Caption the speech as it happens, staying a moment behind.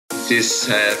This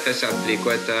is Fesat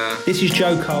Liqueta. This is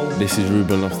Joe Cole. This is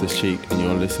Ruben Loftus-Cheek, and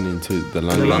you're listening to the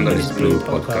London is Blue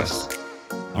podcast.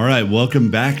 All right,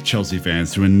 welcome back, Chelsea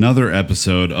fans, to another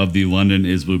episode of the London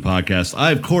is Blue podcast.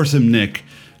 I, of course, am Nick.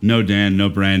 No Dan, no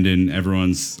Brandon.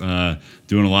 Everyone's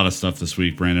doing a lot of stuff this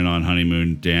week. Brandon on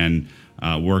honeymoon, Dan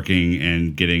working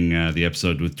and getting the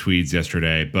episode with Tweeds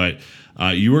yesterday. But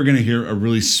you are going to hear a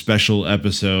really special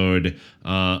episode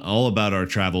all about our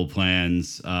travel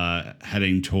plans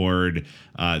heading toward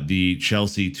the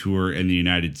Chelsea tour in the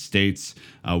United States.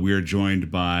 We are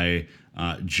joined by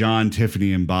John,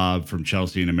 Tiffany, and Bob from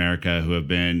Chelsea in America, who have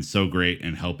been so great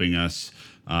in helping us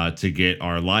to get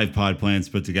our live pod plans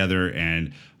put together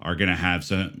and are going to have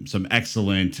some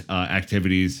excellent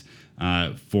activities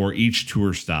for each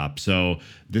tour stop. So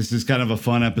this is kind of a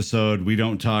fun episode. We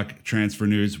don't talk transfer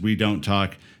news. We don't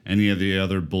talk any of the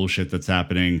other bullshit that's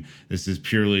happening. This is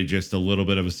purely just a little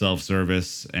bit of a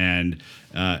self-service and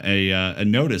a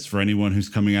notice for anyone who's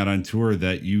coming out on tour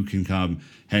that you can come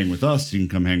hang with us. You can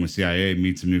come hang with CIA,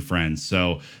 meet some new friends.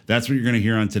 So that's what you're going to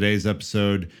hear on today's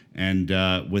episode. And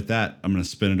with that, I'm going to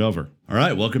spin it over. All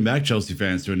right, welcome back, Chelsea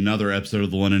fans, to another episode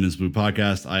of the London is Blue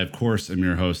podcast. I, of course, am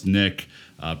your host, Nick.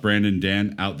 Brandon,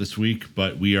 Dan out this week,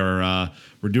 but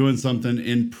we're doing something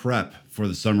in prep for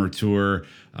the summer tour,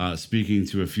 speaking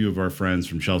to a few of our friends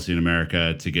from Chelsea in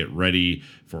America to get ready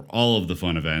for all of the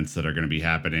fun events that are going to be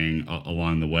happening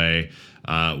along the way.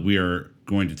 We are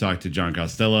going to talk to John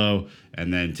Costello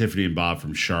and then Tiffany and Bob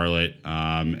from Charlotte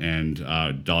and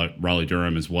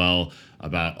Raleigh-Durham as well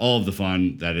about all of the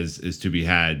fun that is to be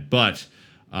had. But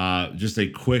just a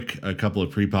couple of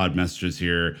pre-pod messages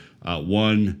here.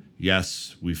 One,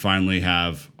 yes, we finally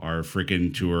have our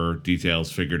freaking tour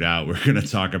details figured out. We're going to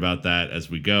talk about that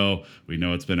as we go. We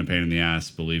know it's been a pain in the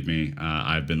ass. Believe me,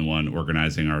 I've been the one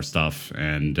organizing our stuff.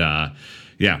 And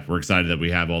yeah, we're excited that we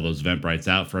have all those Eventbrites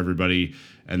out for everybody.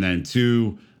 And then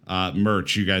two,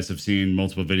 merch. You guys have seen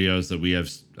multiple videos that we have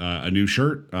a new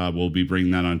shirt. We'll be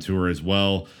bringing that on tour as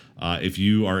well. If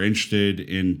you are interested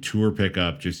in tour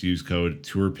pickup, just use code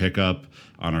TOURPICKUP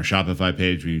on our Shopify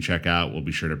page when you check out. We'll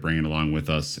be sure to bring it along with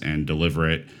us and deliver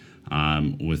it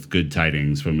with good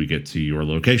tidings when we get to your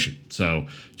location. So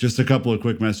just a couple of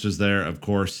quick messages there. Of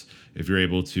course, if you're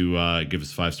able to give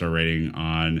us a 5-star rating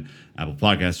on Apple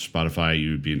Podcasts or Spotify,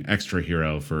 you would be an extra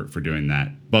hero for doing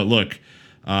that. But look,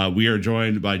 we are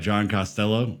joined by John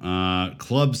Costello,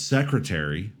 club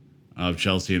secretary of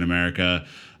Chelsea in America.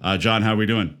 John, how are we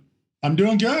doing? I'm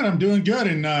doing good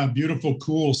in beautiful,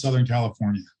 cool Southern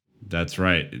California. That's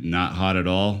right. Not hot at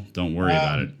all. Don't worry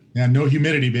about it. Yeah, no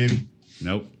humidity, baby.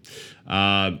 Nope.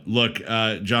 Look,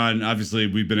 John, obviously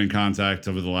we've been in contact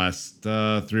over the last 3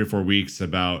 or 4 weeks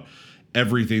about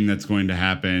everything that's going to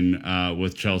happen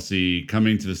with Chelsea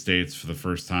coming to the States for the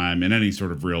first time in any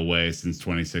sort of real way since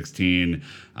 2016.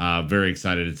 Very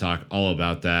excited to talk all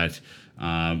about that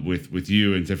with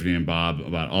you and Tiffany and Bob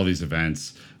about all these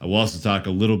events. We'll also talk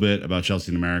a little bit about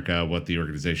Chelsea in America, what the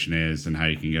organization is and how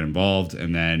you can get involved.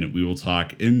 And then we will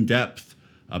talk in depth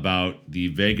about the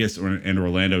Vegas and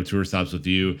Orlando tour stops with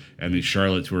you and the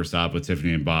Charlotte tour stop with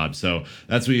Tiffany and Bob. So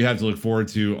that's what you have to look forward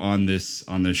to on this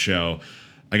show.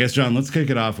 I guess, John, let's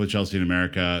kick it off with Chelsea in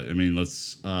America. I mean,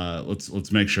 let's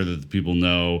make sure that the people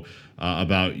know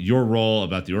about your role,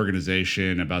 about the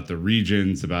organization, about the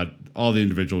regions, about all the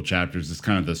individual chapters. It's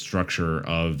kind of the structure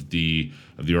of the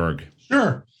org.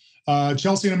 Sure.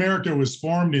 Chelsea in America was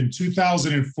formed in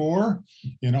 2004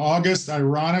 in August,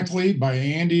 ironically, by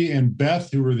Andy and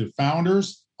Beth, who were the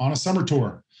founders, on a summer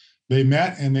tour. They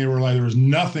met and they were like, there was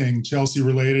nothing Chelsea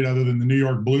related other than the New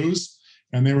York Blues.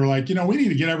 And they were like, we need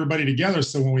to get everybody together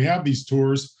so when we have these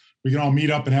tours, we can all meet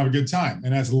up and have a good time.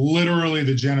 And that's literally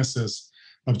the genesis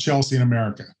of Chelsea in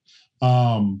America.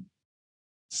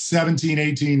 17,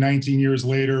 18, 19 years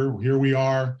later, here we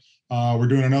are. We're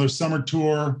doing another summer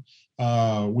tour.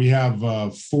 We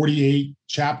have 48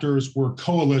 chapters. We're a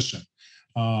coalition.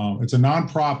 It's a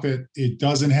nonprofit. It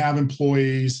doesn't have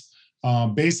employees.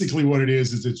 Basically what it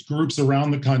is it's groups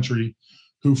around the country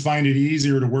who find it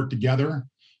easier to work together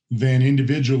than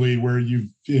individually, where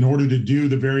in order to do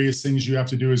the various things you have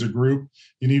to do as a group,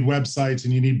 you need websites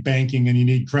and you need banking and you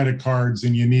need credit cards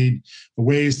and you need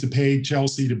ways to pay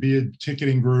Chelsea to be a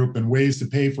ticketing group and ways to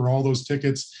pay for all those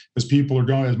tickets as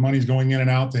money's going in and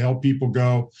out to help people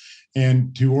go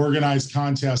and to organize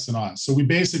contests and all. So we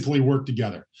basically work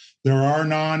together. There are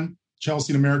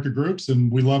non-Chelsea in America groups,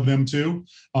 and we love them too.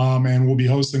 And we'll be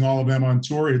hosting all of them on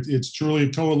tour. It's truly a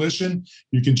coalition.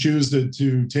 You can choose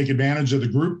to take advantage of the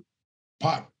group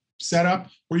setup,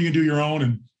 or you can do your own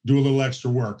and do a little extra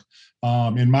work.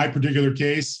 In my particular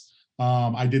case,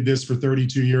 I did this for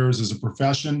 32 years as a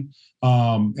profession,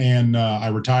 and I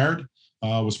retired.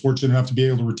 Was fortunate enough to be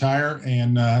able to retire.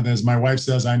 And as my wife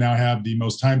says, I now have the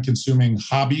most time-consuming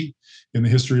hobby in the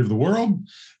history of the world.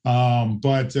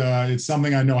 But it's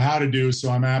something I know how to do, so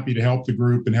I'm happy to help the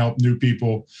group and help new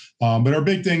people. But our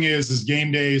big thing is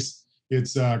game days.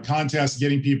 It's contests,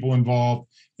 getting people involved.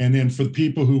 And then for the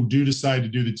people who do decide to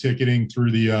do the ticketing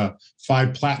through the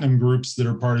 5 platinum groups that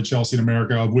are part of Chelsea in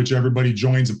America, of which everybody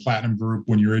joins a platinum group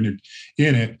when you're in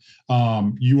it,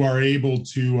 you are able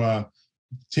to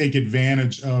take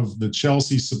advantage of the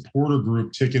Chelsea supporter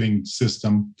group ticketing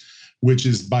system, which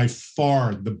is by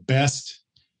far the best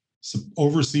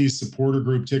overseas supporter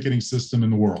group ticketing system in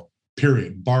the world,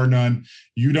 period, bar none.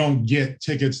 You don't get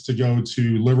tickets to go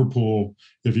to Liverpool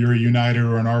if you're a United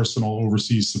or an Arsenal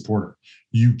overseas supporter.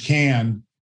 You can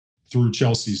through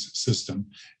Chelsea's system.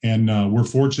 And we're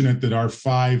fortunate that our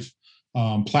 5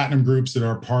 platinum groups that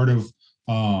are part of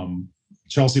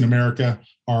Chelsea in America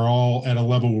are all at a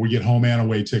level where we get home and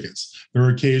away tickets. There are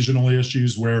occasional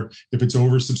issues where if it's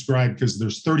oversubscribed, because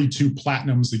there's 32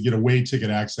 platinums that get away ticket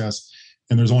access,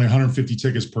 and there's only 150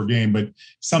 tickets per game. But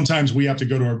sometimes we have to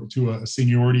go to a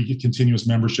seniority continuous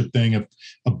membership thing if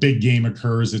a big game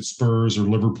occurs at Spurs or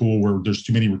Liverpool where there's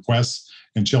too many requests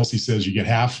and Chelsea says you get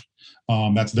half.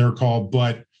 That's their call.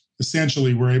 But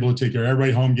essentially, we're able to take care of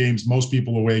everybody home games, most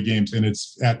people away games, and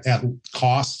it's at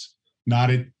cost, not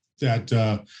at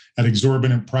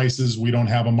exorbitant prices. We don't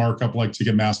have a markup like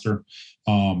Ticketmaster.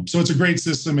 So it's a great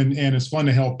system, and it's fun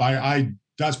to help.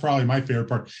 That's probably my favorite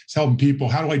part, is helping people.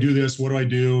 How do I do this? What do I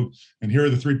do? And here are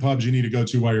the 3 pubs you need to go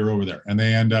to while you're over there. And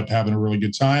they end up having a really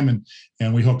good time,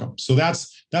 and we hook them. So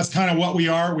that's kind of what we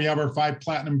are. We have our 5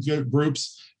 platinum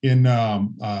groups in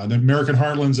the American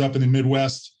Heartlands up in the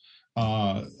Midwest.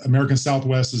 American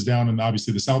Southwest is down in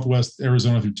obviously the Southwest,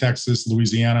 Arizona through Texas,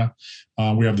 Louisiana.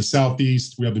 We have the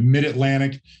Southeast. We have the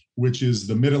Mid-Atlantic, which is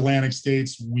the Mid-Atlantic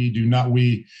states. We do not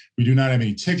have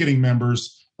any ticketing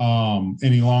members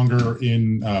any longer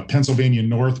in Pennsylvania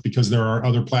North because there are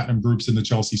other platinum groups in the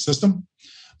Chelsea system.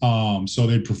 So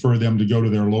they prefer them to go to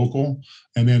their local.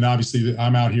 And then obviously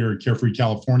I'm out here at Carefree,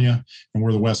 California, and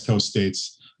we're the West Coast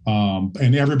states.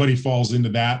 And everybody falls into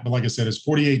that. But like I said, it's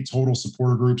 48 total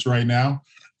supporter groups right now.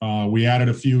 We added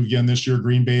a few again this year.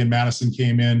 Green Bay and Madison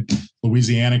came in.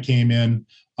 Louisiana came in.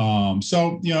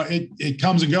 So, it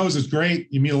comes and goes. It's great.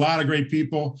 You meet a lot of great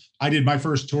people. I did my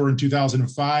first tour in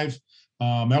 2005.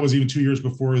 That was even 2 years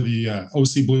before the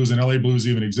OC Blues and LA Blues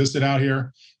even existed out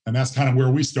here. And that's kind of where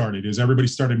we started, is everybody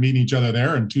started meeting each other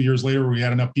there. And 2 years later, we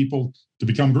had enough people to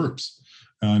become groups.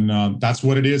 And that's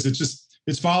what it is.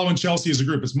 It's following Chelsea as a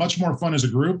group. It's much more fun as a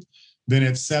group than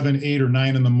at 7, 8, or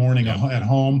 9 in the morning at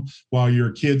home while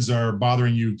your kids are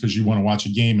bothering you because you want to watch a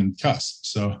game and cuss.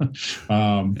 So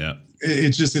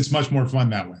it's much more fun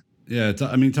that way. Yeah,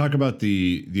 talk about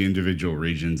the individual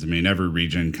regions. I mean, every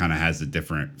region kind of has a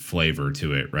different flavor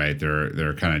to it, right? There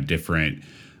are kind of different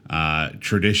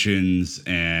traditions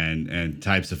and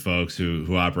types of folks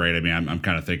who operate. I mean, I'm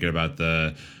kind of thinking about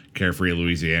the Carefree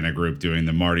Louisiana group doing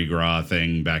the Mardi Gras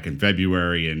thing back in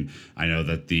February, and I know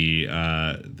that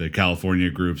the California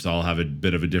groups all have a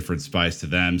bit of a different spice to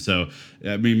them. So,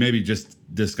 I mean, maybe just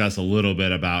discuss a little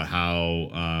bit about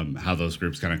how those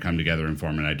groups kind of come together and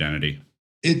form an identity.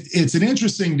 It's an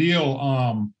interesting deal.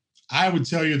 I would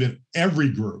tell you that every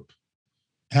group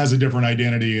has a different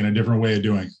identity and a different way of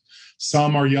doing it.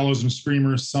 Some are yellows and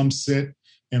screamers. Some sit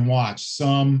and watch.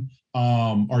 Some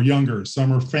are younger.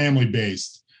 Some are family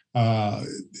based.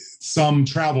 Some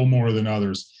travel more than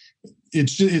others.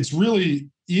 It's really,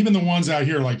 even the ones out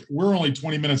here, like we're only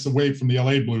 20 minutes away from the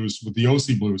LA Blues with the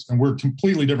OC Blues, and we're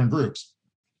completely different groups.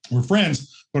 We're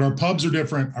friends, but our pubs are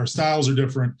different, our styles are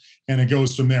different, and it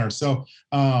goes from there. So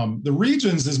the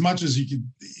regions, as much as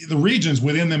the regions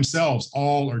within themselves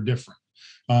all are different.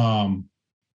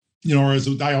 Or as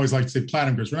I always like to say,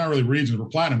 platinum groups. We're not really regions, we're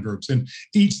platinum groups. And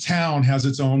each town has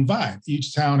its own vibe.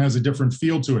 Each town has a different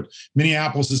feel to it.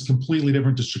 Minneapolis is completely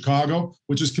different to Chicago,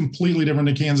 which is completely different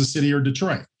to Kansas City or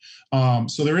Detroit.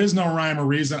 So there is no rhyme or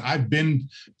reason. I've been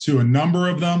to a number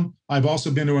of them. I've also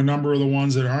been to a number of the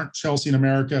ones that aren't Chelsea in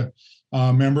America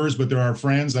members, but they're our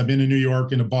friends. I've been to New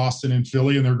York and to Boston and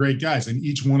Philly, and they're great guys. And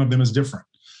each one of them is different.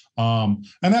 And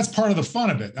that's part of the fun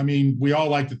of it. I mean, we all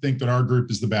like to think that our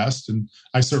group is the best, and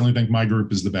I certainly think my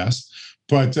group is the best.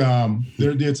 But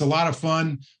it's a lot of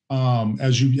fun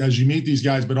as you meet these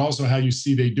guys, but also how you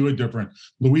see they do it different.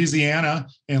 Louisiana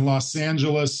and Los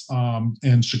Angeles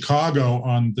and Chicago,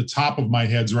 on the top of my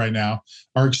heads right now,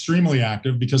 are extremely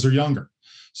active because they're younger.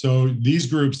 So these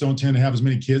groups don't tend to have as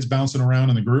many kids bouncing around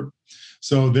in the group.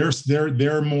 So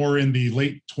they're more in the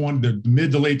the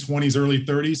mid to late 20s, early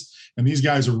 30s. And these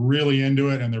guys are really into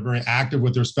it, and they're very active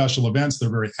with their special events. They're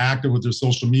very active with their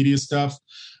social media stuff.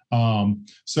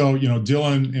 So,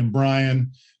 Dylan and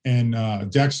Brian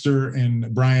and Dexter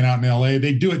and Brian out in LA,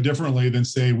 they do it differently than,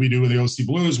 say, we do with the OC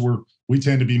Blues, where we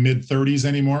tend to be mid 30s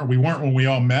anymore. We weren't when we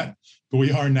all met, but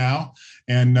we are now.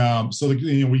 And so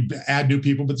we add new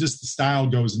people, but just the style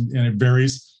goes and it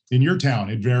varies. In your town,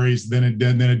 it varies than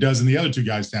it does in the other two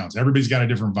guys' towns. Everybody's got a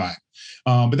different vibe,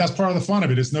 but that's part of the fun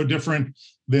of it. It's no different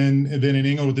than in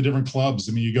England with the different clubs.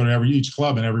 I mean, you go to each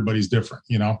club and everybody's different.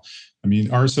 I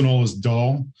mean, Arsenal is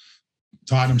dull.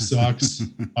 Tottenham sucks.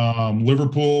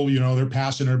 Liverpool, they're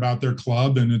passionate about their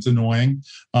club and it's annoying.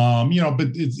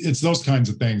 But it's those kinds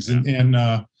of things. And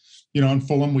in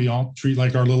Fulham, we all treat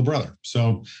like our little brother.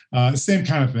 So same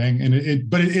kind of thing. And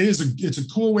it's a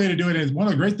cool way to do it. And one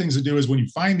of the great things to do is when you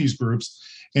find these groups,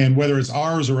 and whether it's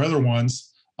ours or other ones,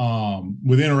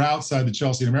 within or outside the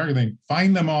Chelsea and America thing,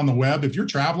 find them on the web. If you're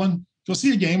traveling, you'll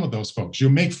see a game with those folks. You'll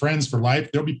make friends for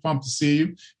life. They'll be pumped to see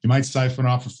you. You might siphon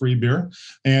off a free beer.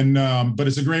 And but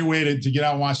it's a great way to get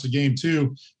out and watch the game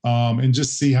too, and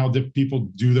just see how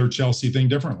people do their Chelsea thing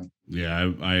differently.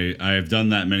 Yeah, I've done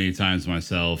that many times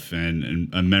myself, and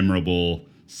a memorable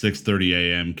 6:30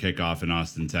 a.m. kickoff in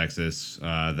Austin, Texas,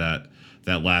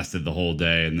 that lasted the whole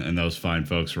day, and those fine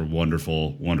folks were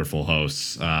wonderful, wonderful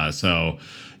hosts. So,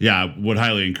 yeah, would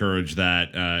highly encourage that.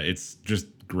 It's just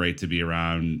great to be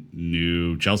around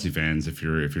new Chelsea fans if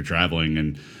you're traveling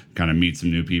and kind of meet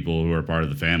some new people who are part of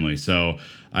the family. So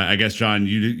I guess, John,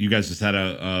 you guys just had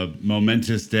a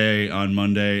momentous day on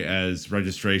Monday as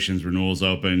registrations renewals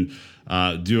open.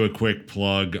 Do a quick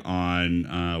plug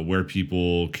on where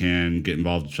people can get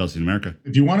involved with Chelsea in America.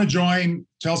 If you want to join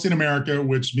Chelsea in America,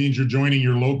 which means you're joining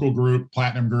your local group,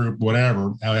 platinum group,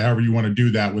 whatever, however you want to do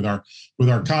that with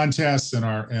our contests and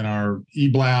our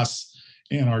e-blasts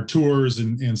and our tours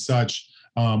and such.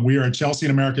 We are at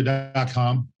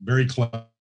chelseainamerica.com. Very clever.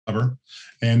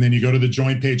 And then you go to the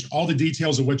join page. All the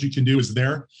details of what you can do is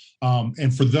there.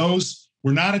 And for those,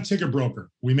 we're not a ticket broker.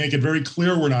 We make it very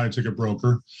clear we're not a ticket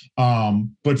broker.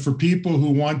 But for people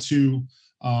who want to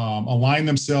align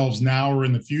themselves now or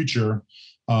in the future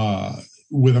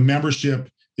with a membership,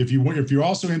 if you're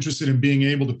also interested in being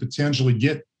able to potentially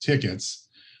get tickets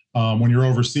when you're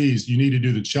overseas, you need to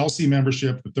do the Chelsea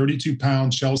membership, the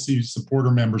 32-pound Chelsea supporter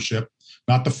membership,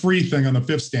 not the free thing on the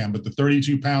fifth stand, but the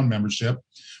 32-pound membership.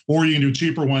 Or you can do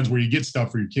cheaper ones where you get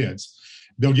stuff for your kids.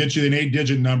 They'll get you an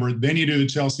 8-digit number. Then you do the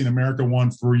Chelsea in America one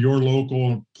for your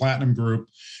local platinum group.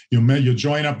 You'll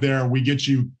join up there. We get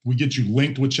you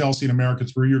linked with Chelsea in America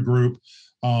through your group.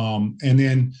 And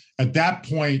then at that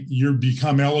point, you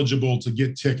become eligible to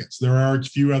get tickets. There are a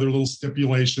few other little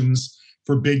stipulations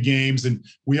for big games. And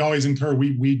we always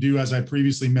encourage, we do, as I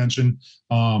previously mentioned,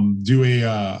 do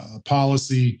a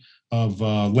policy of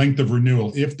length of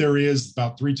renewal. If there is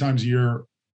about 3 times a year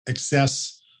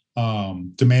excess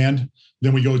demand,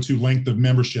 then we go to length of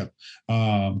membership.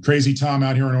 Crazy Tom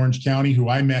out here in Orange County, who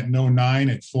I met in 2009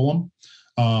 at Fulham,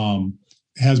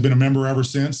 has been a member ever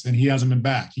since, and he hasn't been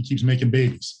back. He keeps making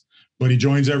babies. But he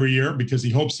joins every year because he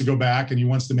hopes to go back, and he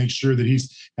wants to make sure that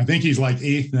I think he's like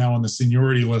 8th now on the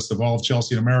seniority list of all of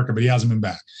Chelsea in America, but he hasn't been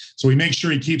back. So we make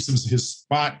sure he keeps his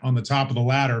spot on the top of the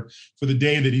ladder for the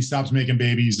day that he stops making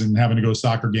babies and having to go to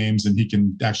soccer games, and he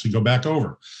can actually go back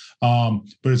over. But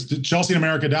it's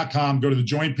chelseainamerica.com. Go to the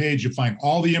join page. You'll find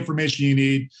all the information you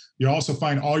need. You also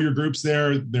find all your groups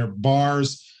there, their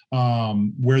bars,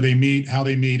 where they meet, how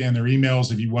they meet, and their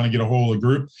emails if you want to get a hold of the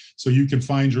group. So you can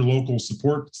find your local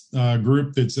support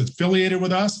group that's affiliated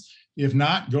with us. If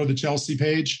not, go to the Chelsea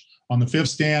page on the fifth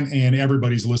stand, and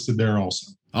everybody's listed there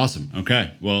also. Awesome.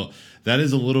 Okay. Well, that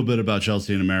is a little bit about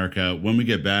Chelsea in America. When we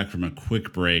get back from a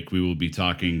quick break, we will be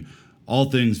talking all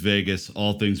things Vegas,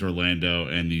 all things Orlando,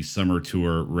 and the summer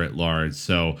tour writ large.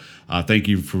 So thank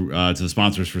you to the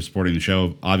sponsors for supporting the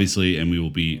show, obviously, and we will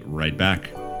be right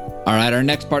back. All right, our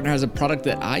next partner has a product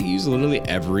that I use literally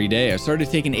every day. I started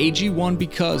taking AG1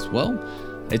 because, well,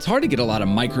 it's hard to get a lot of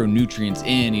micronutrients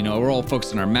in. We're all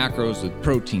focused on our macros with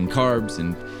protein, carbs,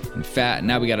 and fat. And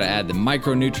now we got to add the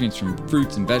micronutrients from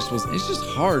fruits and vegetables. It's just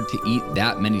hard to eat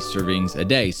that many servings a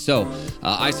day. So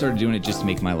I started doing it just to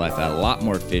make my life a lot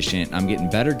more efficient. I'm getting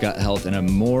better gut health and a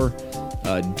more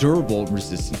durable,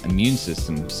 resistant immune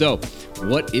system. So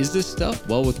what is this stuff?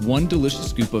 Well, with one delicious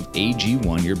scoop of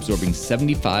AG1, you're absorbing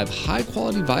 75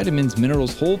 high-quality vitamins,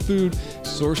 minerals, whole food,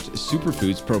 sourced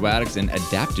superfoods, probiotics, and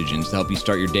adaptogens to help you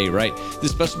start your day right.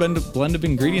 This special blend of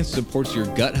ingredients supports your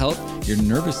gut health, your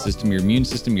nervous system, your immune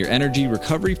system, your energy,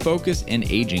 recovery, focus, and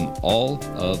aging, all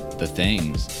of the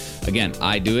things. Again,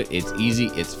 I do it. It's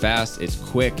easy, it's fast, it's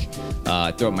quick.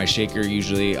 I throw up my shaker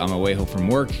usually on my way home from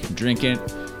work, drink it.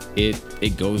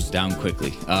 It goes down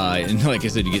quickly. And like I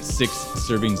said, you get 6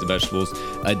 servings of vegetables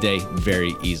a day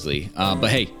very easily. But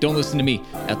hey, don't listen to me.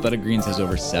 Athletic Greens has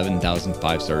over 7,000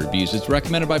 5-star reviews. It's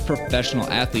recommended by professional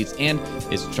athletes and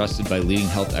is trusted by leading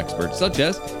health experts such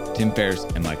as Tim Ferriss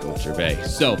and Michael Gervais.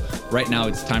 So right now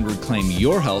it's time to reclaim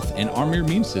your health and arm your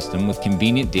immune system with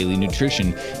convenient daily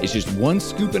nutrition. It's just 1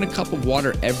 scoop in a cup of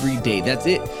water every day. That's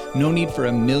it. No need for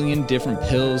a million different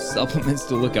pills, supplements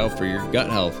to look out for your gut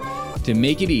health. To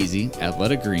make it easy,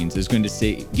 Athletic Greens is going to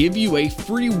give you a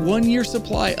free 1-year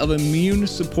supply of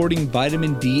immune-supporting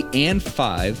vitamin D and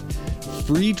 5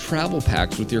 free travel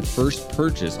packs with your first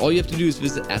purchase. All you have to do is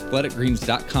visit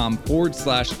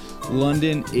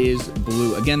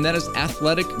athleticgreens.com/LondonIsBlue. Again, that is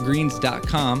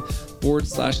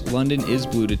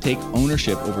athleticgreens.com/LondonIsBlue to take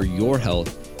ownership over your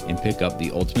health and pick up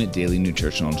the ultimate daily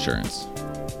nutritional insurance.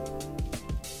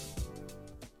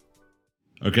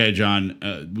 Okay, John,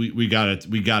 we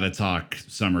gotta talk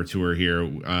summer tour here.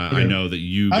 I know that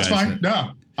you That's guys fine.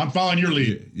 No, I'm following your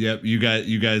lead. Yep, you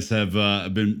guys have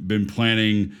been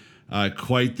planning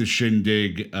quite the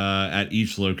shindig at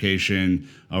each location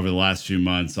over the last few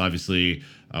months. Obviously,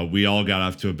 we all got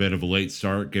off to a bit of a late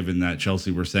start, given that Chelsea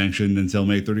were sanctioned until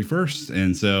May 31st,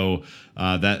 and so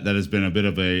that has been a bit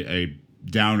of a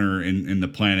downer in the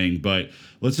planning. But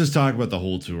let's just talk about the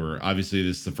whole tour. Obviously,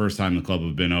 this is the first time the club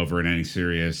have been over in any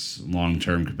serious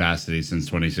long-term capacity since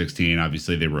 2016.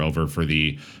 Obviously, they were over for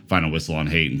the final whistle on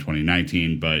Haight in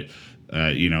 2019, but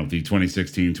the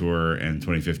 2016 tour and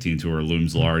 2015 tour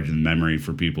looms large in memory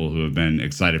for people who have been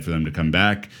excited for them to come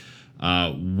back.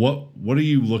 What are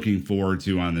you looking forward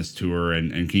to on this tour,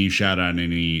 and can you shout out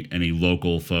any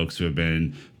local folks who have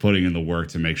been putting in the work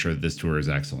to make sure that this tour is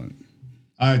excellent?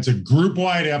 It's a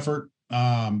group-wide effort.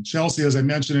 Chelsea, as I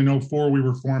mentioned in 2004, we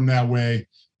were formed that way.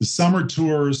 The summer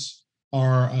tours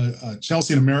are a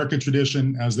Chelsea and America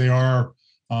tradition, as they are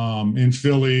in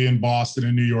Philly and Boston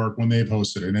and New York when they've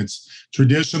hosted. And it's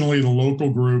traditionally the local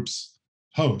groups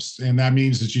host. And that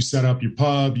means that you set up your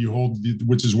pub,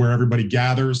 which is where everybody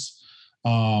gathers.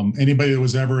 Anybody that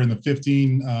was ever in the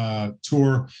 15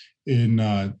 tour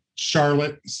in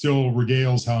Charlotte still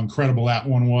regales how incredible that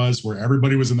one was, where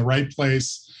everybody was in the right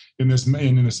place in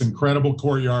this incredible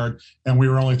courtyard, and we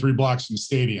were only 3 blocks from the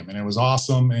stadium, and it was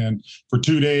awesome. And for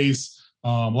 2 days,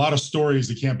 a lot of stories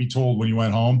that can't be told when you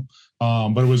went home,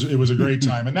 but it was a great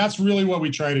time, and that's really what we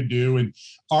try to do. And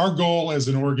our goal as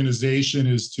an organization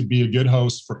is to be a good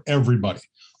host for everybody.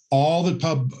 All the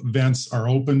pub events are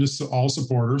open to all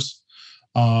supporters.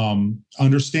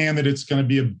 Understand that it's going to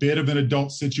be a bit of an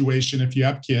adult situation if you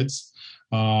have kids.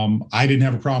 I didn't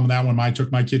have a problem with that when I took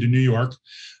my kid to New York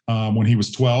when he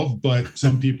was 12, but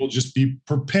some people just be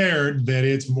prepared that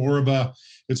it's more of a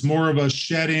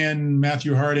shed-in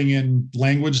Matthew Harding and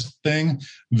language thing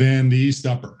than the East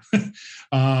Upper.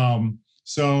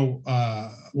 So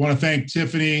want to thank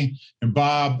Tiffany and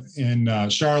Bob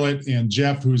and Charlotte and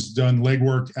Jeff, who's done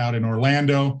legwork out in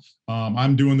Orlando.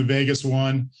 I'm doing the Vegas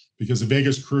one because the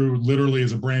Vegas crew literally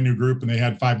is a brand new group, and they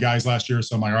had 5 guys last year.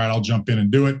 So I'm like, all right, I'll jump in and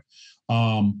do it.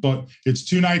 But it's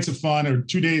 2 nights of fun, or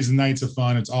 2 days and nights of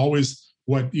fun. It's always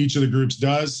what each of the groups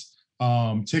does.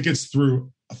 Tickets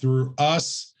through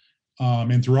us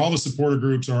and through all the supporter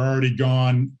groups are already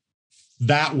gone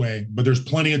that way, but there's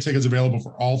plenty of tickets available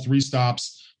for all 3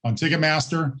 stops on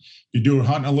Ticketmaster. You do a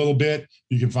hunt a little bit,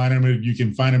 you can find them at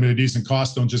a decent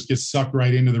cost. Don't just get sucked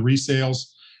right into the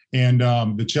resales. And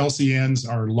the Chelsea ends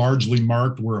are largely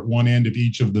marked. We're at one end of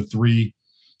each of the 3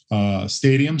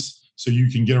 stadiums, so you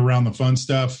can get around the fun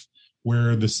stuff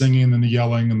where the singing and the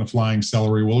yelling and the flying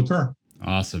celery will occur.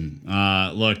 Awesome.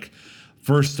 Look,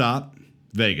 first stop,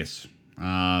 Vegas.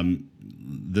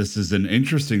 This is an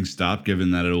interesting stop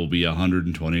given that it will be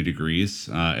 120 degrees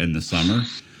in the summer.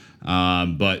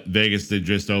 But Vegas did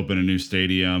just open a new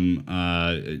stadium,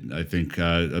 I think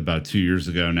about 2 years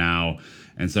ago now.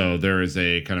 And so there is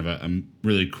a kind of a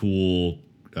really cool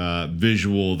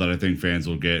visual that I think fans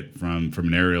will get from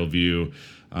an aerial view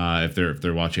if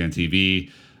they're watching on TV.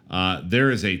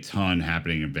 There is a ton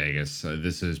happening in Vegas.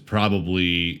 This is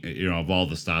probably, of all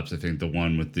the stops, I think the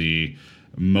one with the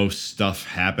most stuff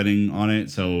happening on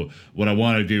it. So what I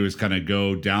want to do is kind of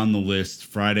go down the list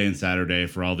Friday and Saturday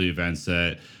for all the events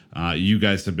that You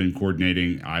guys have been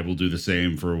coordinating. I will do the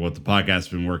same for what the podcast has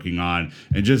been working on,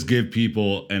 and just give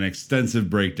people an extensive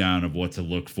breakdown of what to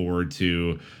look forward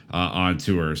to on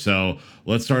tour. So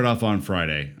let's start off on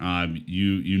Friday.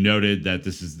 You noted that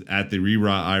this is at the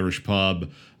Rerah Irish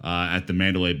Pub at the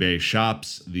Mandalay Bay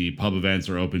Shops. The pub events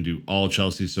are open to all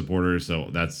Chelsea supporters, so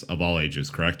that's of all ages,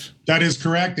 correct? That is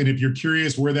correct. And if you're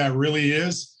curious where that really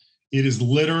is, it is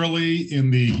literally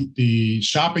in the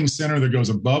shopping center that goes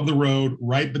above the road,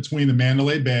 right between the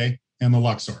Mandalay Bay and the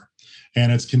Luxor.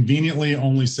 And it's conveniently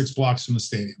only 6 blocks from the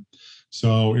stadium.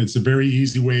 So it's a very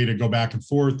easy way to go back and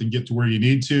forth and get to where you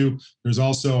need to. There's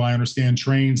also, I understand,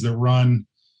 trains that run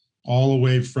all the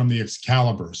way from the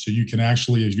Excalibur. So you can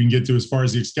actually, if you can get to as far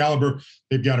as the Excalibur,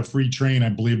 they've got a free train, I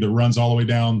believe, that runs all the way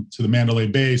down to the Mandalay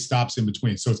Bay, stops in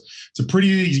between. So it's a pretty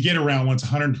easy get around when it's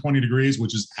 120 degrees,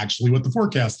 which is actually what the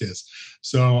forecast is.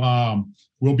 So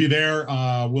we'll be there.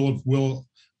 We'll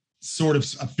sort of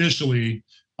officially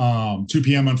 2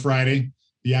 p.m. on Friday.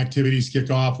 The activities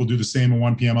kick off. We'll do the same at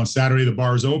 1 p.m. on Saturday. The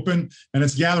bar is open, and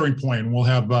it's a gathering point. We'll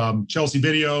have Chelsea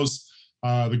videos.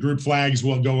 The group flags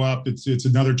will go up. It's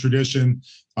another tradition.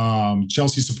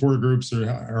 Chelsea supporter groups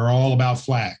are all about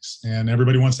flags, and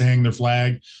everybody wants to hang their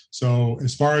flag. So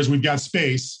as far as we've got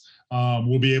space,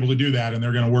 we'll be able to do that, and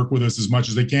they're going to work with us as much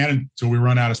as they can until we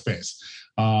run out of space.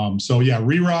 So yeah,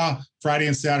 Rerah, Friday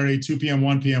and Saturday, 2 p.m.,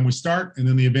 1 p.m. we start, and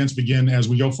then the events begin as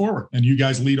we go forward, and you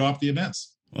guys lead off the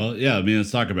events. Well, yeah, I mean,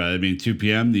 let's talk about it. I mean, 2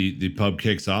 p.m., the pub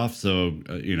kicks off, so,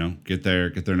 get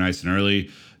there nice and early.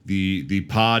 The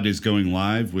pod is going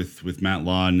live with Matt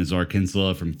Law and Nazar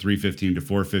Kinsella from 3:15 to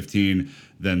 4:15.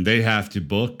 Then they have to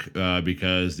book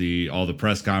because all the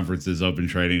press conferences, open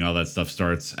trading, all that stuff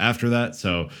starts after that.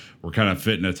 So we're kind of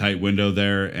fitting a tight window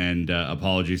there. And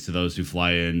apologies to those who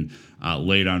fly in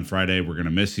late on Friday. We're going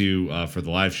to miss you for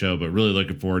the live show, but really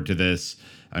looking forward to this.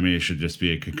 I mean, it should just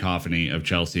be a cacophony of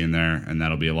Chelsea in there, and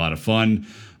that'll be a lot of fun.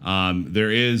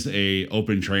 There is a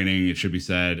open training, it should be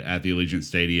said, at the Allegiant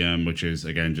Stadium, which is,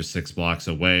 again, just 6 blocks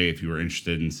away. If you were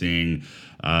interested in seeing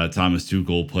Thomas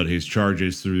Tuchel put his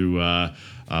charges through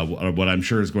what I'm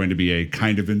sure is going to be a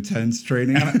kind of intense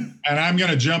training. And I'm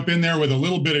going to jump in there with a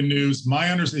little bit of news.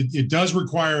 It does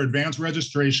require advanced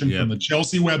registration from the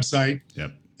Chelsea website.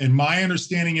 Yep. And my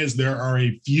understanding is there are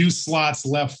a few slots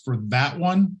left for that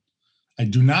one. I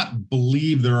do not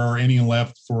believe there are any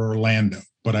left for Orlando,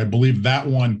 but I believe that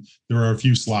one, there are a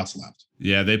few slots left.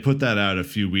 Yeah, they put that out a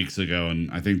few weeks ago, and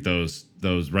I think those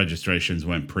registrations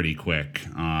went pretty quick.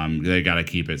 They got to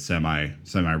keep it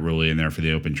semi-ruly in there for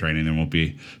the open training. There won't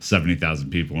be 70,000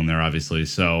 people in there, obviously.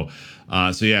 So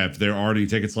yeah, if there are any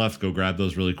tickets left, go grab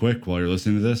those really quick while you're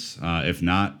listening to this. If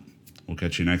not, we'll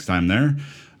catch you next time there.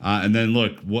 And then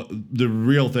look, what the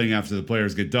real thing after the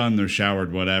players get done, they're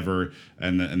showered, whatever,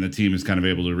 and the team is kind of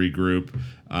able to regroup.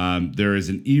 There is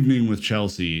an evening with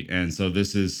Chelsea, and so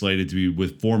this is slated to be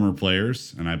with former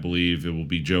players, and I believe it will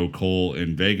be Joe Cole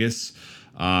in Vegas.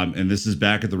 And this is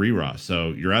back at the Rerah. So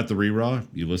you're at the Rerah,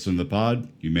 you listen to the pod,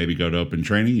 you maybe go to open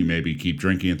training, you maybe keep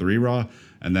drinking at the Rerah,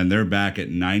 and then they're back at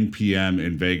 9 p.m.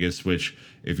 in Vegas, which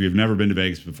if you've never been to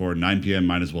Vegas before, 9 p.m.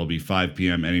 might as well be 5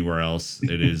 p.m. anywhere else.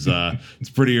 It is it's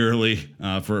pretty early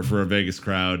for a Vegas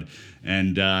crowd.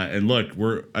 And look,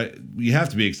 we have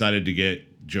to be excited to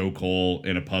get Joe Cole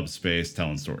in a pub space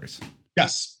telling stories.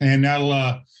 Yes, and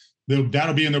that'll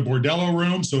be in the Bordello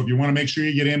room. So if you want to make sure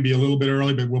you get in, be a little bit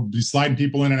early, but we'll be sliding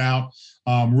people in and out.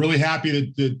 Really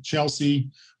happy that Chelsea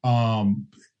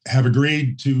have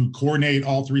agreed to coordinate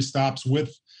all 3 stops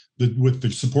with the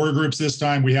supporter groups this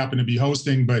time. We happen to be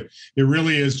hosting, but it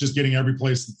really is just getting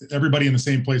everybody in the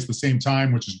same place at the same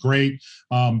time, which is great.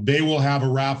 They will have a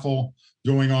raffle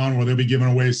going on where they'll be giving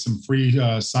away some free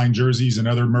signed jerseys and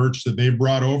other merch that they've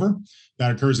brought over.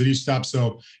 That occurs at each stop.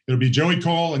 So it'll be Joey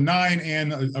Cole at 9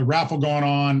 and a raffle going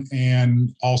on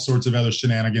and all sorts of other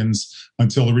shenanigans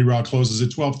until the Rerah closes at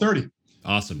 12:30.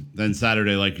 Awesome. Then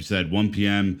Saturday, like you said, 1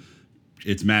 p.m.,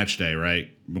 it's match day,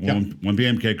 right? Yep. 1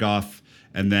 p.m. kickoff.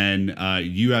 And then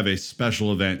you have a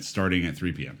special event starting at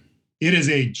 3 p.m. It is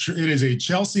a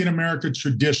Chelsea in America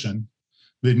tradition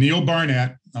that Neil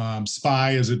Barnett,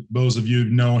 Spy, as those of you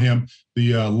know him,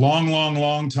 the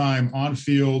long time on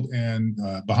field and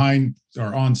behind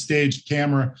or on stage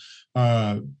camera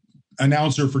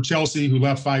announcer for Chelsea, who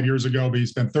left 5 years ago, but he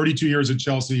spent 32 years at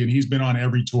Chelsea and he's been on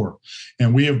every tour.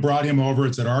 And we have brought him over.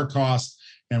 It's at our cost,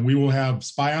 and we will have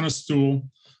Spy on a Stool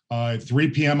at 3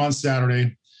 p.m. on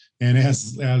Saturday. And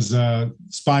as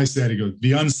Spy said, he goes,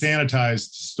 the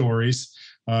unsanitized stories.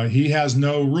 He has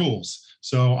no rules.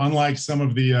 So unlike some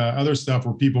of the other stuff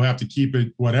where people have to keep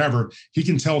it whatever, he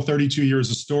can tell 32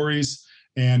 years of stories.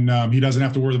 and he doesn't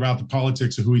have to worry about the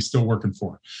politics of who he's still working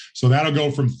for. So that'll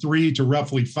go from 3 to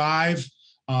roughly 5,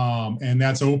 and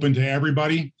that's open to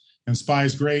everybody. And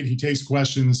Spy's great. He takes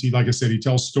questions. Like I said, he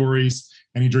tells stories,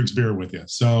 and he drinks beer with you.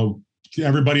 So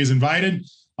everybody is invited,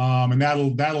 and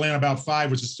that'll end about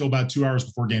 5, which is still about 2 hours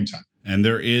before game time. And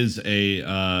there is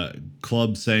a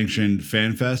club-sanctioned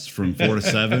fan fest from 4 to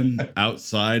 7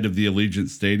 outside of the Allegiant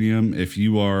Stadium. If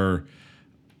you are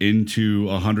into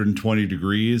 120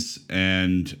 degrees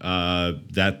and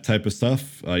that type of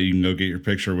stuff, you can go get your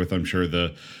picture with, I'm sure,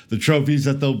 the trophies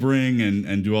that they'll bring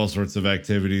and do all sorts of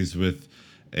activities with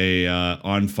a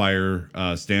on fire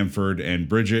Stanford and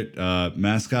Bridget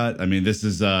mascot. I mean, this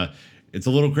is it's a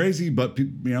little crazy, but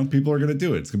people are going to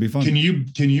do it. It's going to be fun.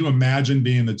 Can you imagine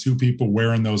being the 2 people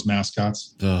wearing those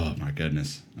mascots? Oh my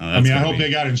goodness! I hope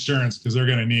they got insurance, because they're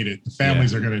going to need it. The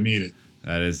families are going to need it.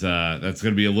 That is that's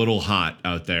going to be a little hot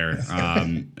out there.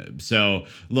 So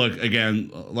look, again,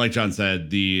 like John said,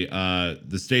 the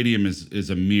stadium is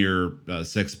a mere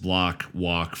 6-block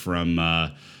walk from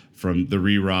the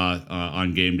ReRaw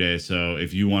on game day. So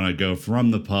if you want to go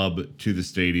from the pub to the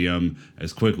stadium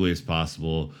as quickly as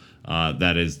possible,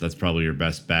 that's probably your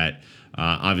best bet.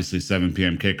 Obviously 7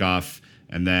 p.m. kickoff.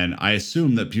 And then I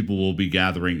assume that people will be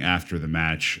gathering after the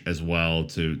match as well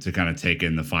to kind of take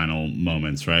in the final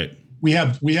moments, right? We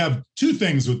have 2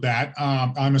 things with that.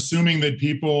 I'm assuming that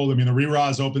people, the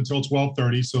ReRaw is open till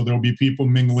 12:30, so there'll be people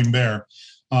mingling there.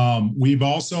 We've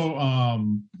also,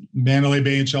 Mandalay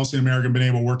Bay and Chelsea and American been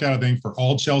able to work out a thing for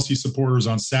all Chelsea supporters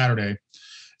on Saturday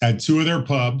at 2 of their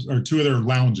pubs, or 2 of their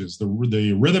lounges, the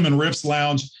Rhythm and Riffs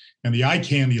Lounge and the Eye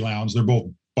Candy Lounge. They're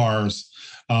both bars.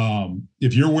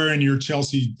 If you're wearing your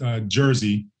Chelsea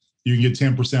jersey, you can get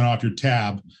 10% off your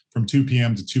tab from 2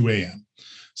 p.m. to 2 a.m.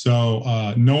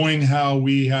 So knowing how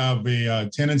we have a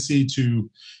tendency to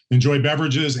enjoy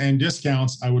beverages and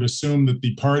discounts, I would assume that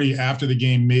the party after the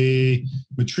game may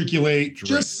matriculate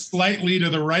just slightly to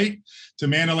the right to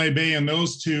Mandalay Bay in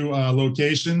those 2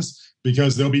 locations,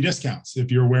 because there'll be discounts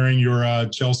if you're wearing your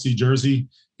Chelsea jersey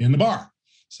in the bar.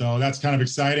 So that's kind of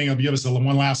exciting. It'll give us one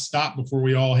last stop before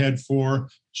we all head for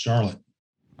Charlotte.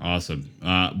 Awesome.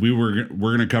 We're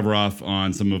going to cover off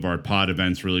on some of our pod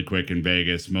events really quick in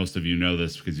Vegas. Most of you know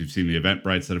this because you've seen the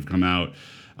Eventbrites that have come out.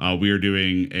 We are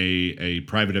doing a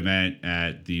private event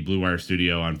at the Blue Wire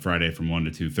Studio on Friday from 1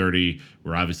 to 2:30.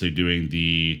 We're obviously doing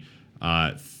the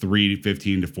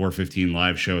 3:15 to 4:15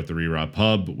 live show at the ReRaw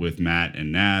Pub with Matt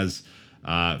and Naz.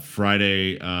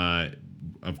 Friday,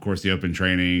 of course, the open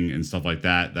training and stuff like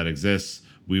that exists.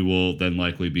 We will then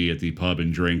likely be at the Pub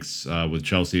and Drinks with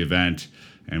Chelsea event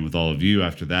and with all of you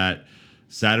after that.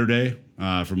 Saturday,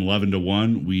 from 11 to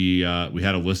 1, we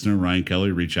had a listener, Ryan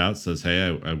Kelly, reach out, says,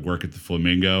 hey, I work at the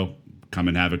Flamingo. Come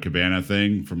and have a cabana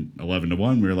thing from 11 to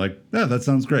 1. We were like, yeah, that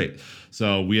sounds great.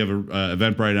 So we have an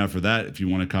Eventbrite out for that if you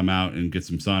want to come out and get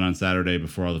some sun on Saturday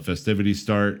before all the festivities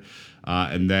start.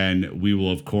 And then we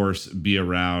will, of course, be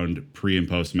around pre and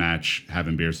post match,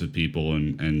 having beers with people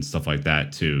and stuff like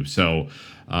that, too. So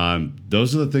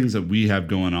those are the things that we have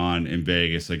going on in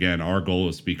Vegas. Again, our goal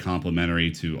is to be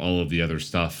complimentary to all of the other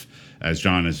stuff, as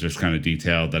John has just kind of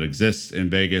detailed, that exists in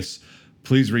Vegas.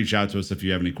 Please reach out to us if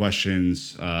you have any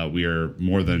questions. We are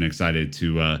more than excited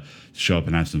to show up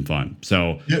and have some fun.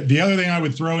 So the other thing I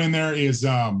would throw in there is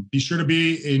be sure to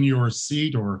be in your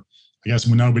seat, or I guess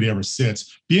when nobody ever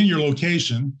sits, be in your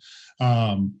location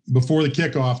before the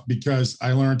kickoff, because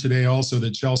I learned today also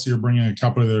that Chelsea are bringing a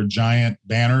couple of their giant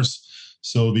banners.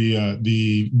 So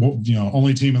the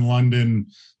only team in London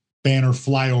banner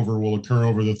flyover will occur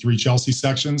over the 3 Chelsea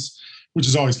sections, which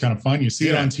is always kind of fun. You see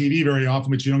it on TV very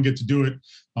often, but you don't get to do it.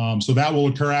 So that will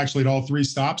occur actually at all 3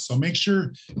 stops. So make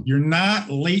sure you're not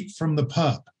late from the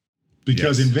pub,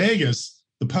 because in Vegas,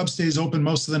 the pub stays open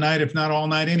most of the night, if not all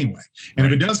night anyway. And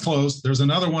if it does close, there's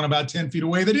another one about 10 feet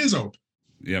away that is open.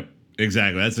 Yep,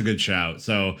 exactly. That's a good shout.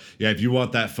 So yeah, if you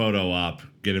want that photo op,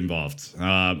 get involved.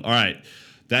 All right.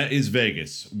 That is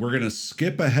Vegas. We're going to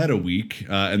skip ahead a week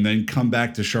and then come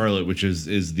back to Charlotte, which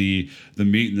is the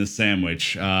meat and the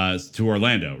sandwich, to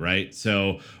Orlando, right?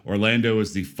 So Orlando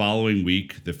is the following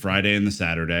week, the Friday and the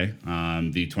Saturday,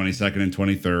 the 22nd and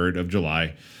 23rd of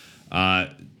July.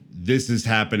 This is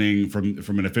happening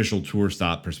from an official tour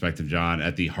stop perspective, John,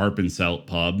 at the Harp and Selt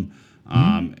Pub,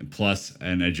 plus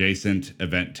an adjacent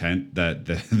event tent that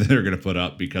they're going to put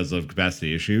up because of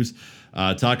capacity issues.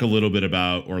 Talk a little bit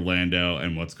about Orlando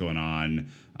and what's going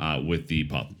on with the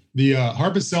pub. The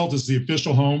Harp and Selt is the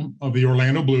official home of the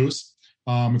Orlando Blues.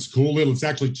 It's cool. It's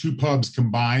actually 2 pubs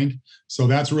combined, so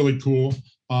that's really cool.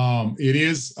 It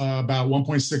is about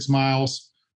 1.6 miles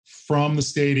from the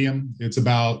stadium. It's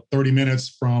about 30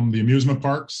 minutes from the amusement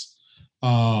parks.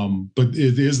 But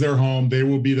it is their home. They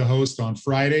will be the host on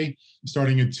Friday,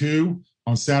 starting at 2.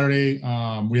 On Saturday,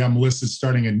 we have them listed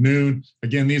starting at noon.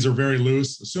 Again, these are very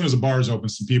loose. As soon as the bars open,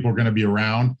 some people are going to be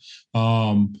around.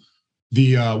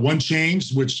 The one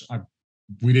change, which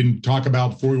we didn't talk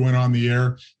about before we went on the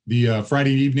air, the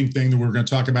Friday evening thing that we're going to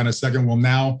talk about in a second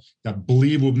I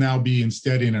believe will now be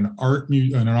instead in an art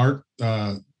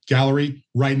gallery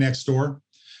right next door.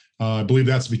 I believe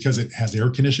that's because it has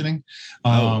air conditioning.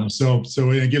 So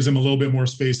it gives them a little bit more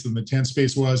space than the tent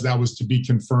space was. That was to be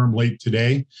confirmed late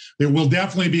today. It will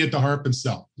definitely be at the Harp and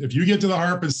Celt. If you get to the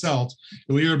Harp and Celt,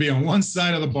 it'll either be on one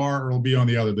side of the bar or it'll be on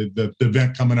the other, the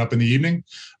event coming up in the evening.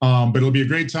 But it'll be a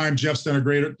great time. Jeff's done a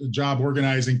great job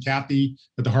organizing. Kathy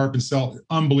at the Harp and Celt,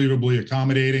 unbelievably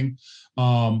accommodating.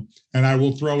 And I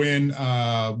will throw in,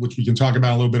 which we can talk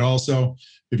about a little bit also,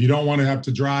 if you don't want to have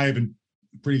to drive and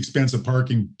pretty expensive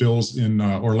parking bills in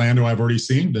Orlando, I've already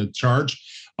seen the charge.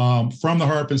 From the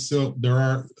Harp and Celt, there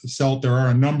are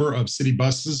a number of city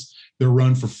buses that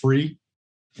run for free.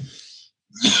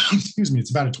 Excuse me,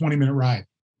 it's about a 20-minute ride.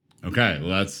 Okay, well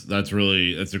that's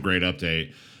a great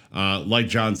update. Like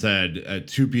John said, at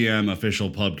 2 p.m. official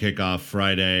pub kickoff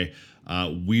Friday.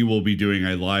 We will be doing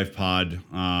a live pod.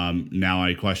 Now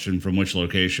I question from which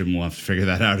location. We'll have to figure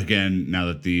that out again now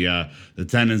that the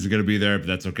tent isn't going to be there, but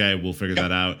that's okay. We'll figure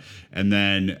that out. And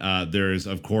then there's,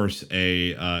 of course,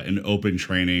 an open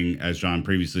training, as John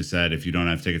previously said. If you don't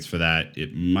have tickets for that,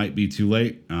 it might be too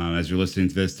late as you're listening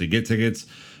to this to get tickets.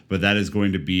 But that is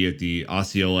going to be at the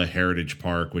Osceola Heritage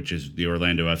Park, which is the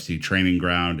Orlando FC training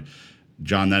ground.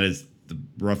 John, that is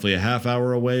roughly a half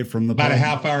hour away from the about a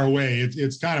half hour away.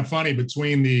 It's kind of funny,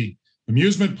 between the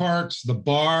amusement parks, the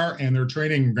bar, and their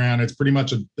training ground, it's pretty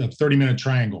much a 30-minute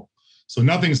triangle. So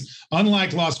nothing's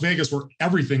unlike Las Vegas where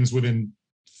everything's within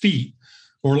feet.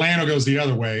 Orlando goes the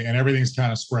other way and everything's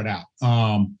kind of spread out.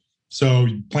 So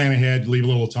plan ahead, leave a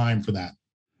little time for that.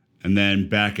 And then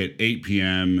back at 8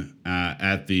 p.m.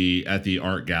 At the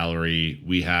art gallery,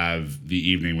 we have the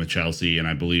evening with Chelsea, and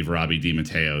I believe Robbie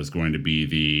DiMatteo is going to be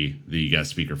the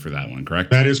guest speaker for that one. Correct?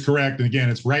 That is correct. And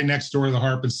again, it's right next door to the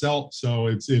Harp and Celt, so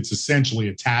it's essentially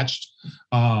attached.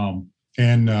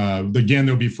 Again,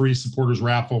 there'll be free supporters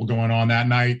raffle going on that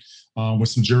night with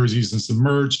some jerseys and some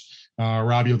merch.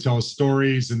 Robbie will tell us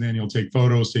stories, and then he'll take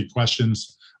photos, take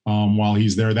questions while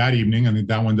he's there that evening. I think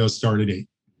that one does start at 8.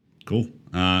 Cool.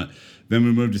 Then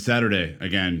we move to Saturday,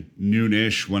 again,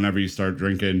 noon-ish, whenever you start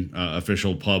drinking,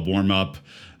 official pub warm-up.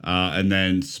 And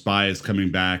then Spy is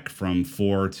coming back from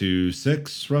 4 to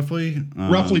 6, roughly?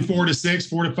 Roughly 4 to 6,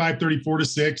 4 to 5:30, 4 to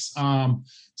 6.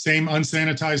 Same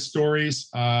unsanitized stories.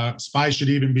 Spy should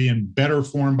even be in better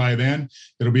form by then.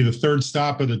 It'll be the third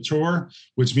stop of the tour,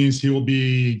 which means he will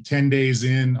be 10 days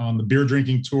in on the beer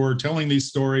drinking tour, telling these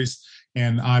stories.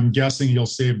 And I'm guessing he'll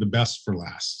save the best for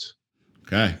last.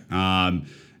 Okay.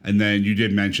 And then you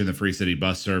did mention the Free City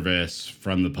bus service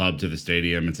from the pub to the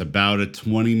stadium. It's about a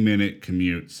 20-minute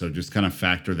commute, so just kind of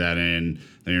factor that in.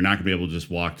 Then you're not going to be able to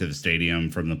just walk to the stadium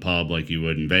from the pub like you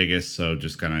would in Vegas, so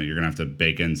just kind of you're going to have to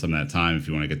bake in some of that time if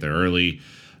you want to get there early.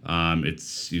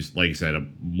 It's, like you said, a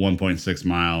 1.6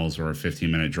 miles or a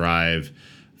 15-minute drive.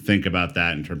 Think about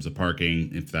that in terms of parking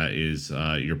if that is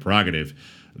your prerogative.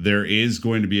 There is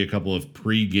going to be a couple of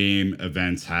pre-game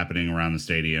events happening around the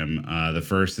stadium. The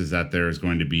first is that there is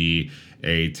going to be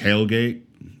a tailgate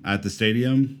at the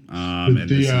stadium.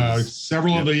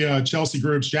 Several of the Chelsea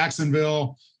groups,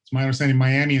 Jacksonville, it's my understanding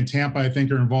Miami and Tampa, I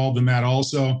think, are involved in that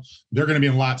also. They're going to be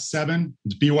in lot 7.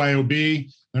 It's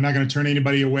BYOB. They're not going to turn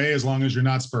anybody away as long as you're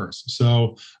not Spurs.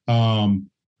 So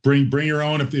bring your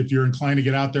own if you're inclined to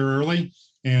get out there early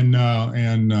and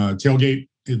tailgate,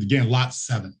 again, lot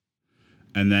 7.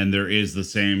 And then there is the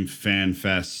same Fan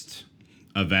Fest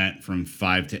event from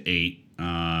 5 to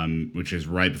 8, which is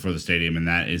right before the stadium, and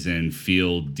that is in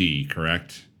Field D,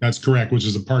 correct? That's correct, which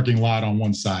is a parking lot on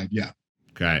one side, yeah.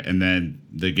 Okay, and then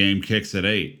the game kicks at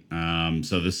 8.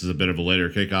 So this is a bit of a later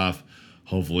kickoff.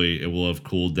 Hopefully it will have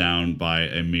cooled down by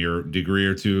a mere degree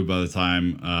or two by the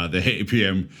time the 8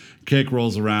 p.m. kick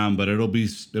rolls around, but it'll be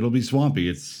swampy.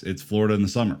 It's Florida in the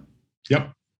summer.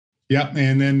 Yep.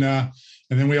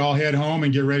 And then we all head home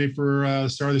and get ready for the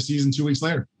start of the season 2 weeks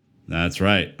later. That's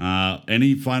right.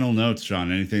 Any final notes,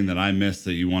 John? Anything that I missed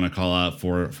that you want to call out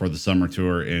for the summer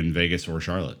tour in Vegas or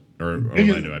Charlotte or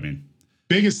Orlando? I mean,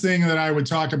 biggest thing that I would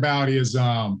talk about is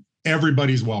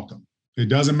everybody's welcome. It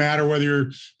doesn't matter whether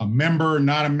you're a member or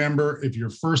not a member. If you're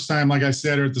first time, like I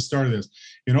said at the start of this,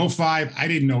 in 2005, I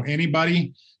didn't know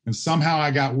anybody, and somehow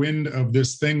I got wind of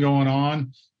this thing going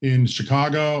on in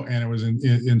Chicago, and it was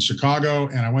in Chicago,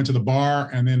 and I went to the bar,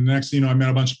 and then the next thing you know, I met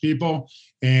a bunch of people,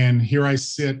 and here I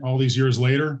sit all these years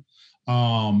later.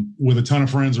 with a ton of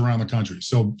friends around the country.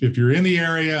 So if you're in the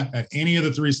area at any of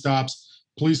the 3 stops,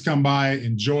 please come by,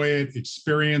 enjoy it,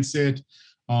 experience it.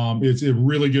 It's a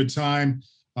really good time.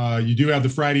 You do have the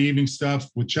Friday evening stuff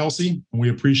with Chelsea, and we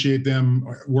appreciate them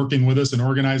working with us and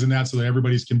organizing that so that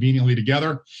everybody's conveniently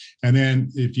together. And then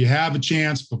if you have a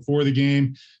chance before the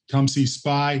game, come see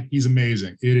Spy. He's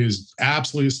amazing. It is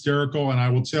absolutely hysterical. And I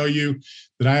will tell you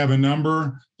that I have a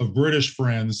number of British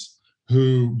friends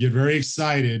who get very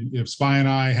excited if Spy and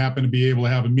I happen to be able to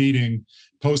have a meeting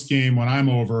post-game when I'm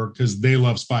over, because they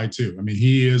love Spy too. I mean,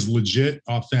 he is legit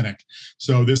authentic.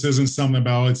 So this isn't something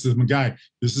about, it's a guy.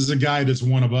 This is a guy that's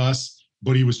one of us,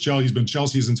 but he's been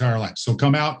Chelsea his entire life. So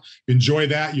come out, enjoy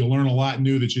that. You'll learn a lot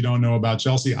new that you don't know about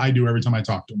Chelsea. I do every time I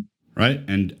talk to him. Right.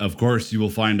 And of course, you will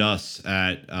find us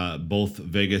at both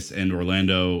Vegas and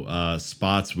Orlando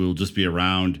spots. We'll just be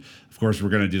around. Of course, we're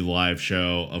going to do the live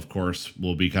show. Of course,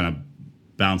 we'll be kind of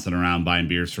bouncing around, buying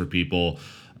beers for people.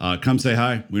 Come say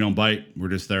hi. We don't bite. We're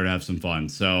just there to have some fun.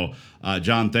 So,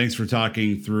 John, thanks for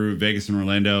talking through Vegas and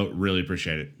Orlando. Really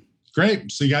appreciate it.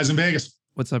 Great. See you guys in Vegas.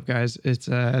 What's up, guys? It's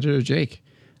Editor Jake.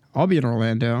 I'll be in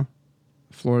Orlando.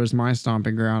 Florida's my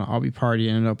stomping ground. I'll be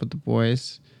partying it up with the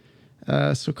boys.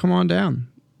 So come on down.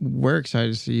 We're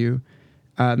excited to see you.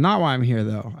 Not why I'm here,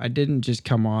 though. I didn't just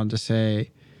come on to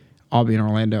say I'll be in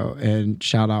Orlando and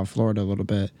shout out Florida a little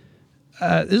bit.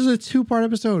 This is a 2-part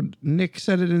episode. Nick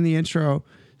said it in the intro.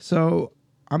 So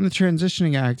I'm the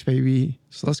transitioning act, baby.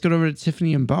 So let's go over to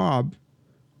Tiffany and Bob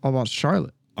all about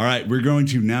Charlotte. All right. We're going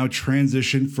to now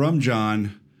transition from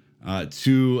John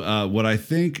to what I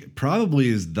think probably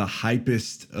is the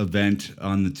hypest event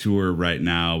on the tour right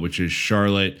now, which is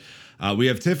Charlotte. We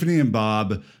have Tiffany and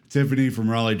Bob. Tiffany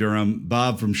from Raleigh-Durham,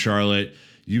 Bob from Charlotte.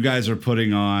 You guys are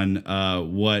putting on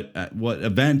what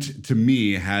event to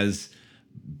me has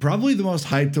probably the most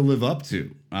hype to live up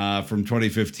to from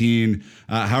 2015.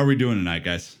 How are we doing tonight,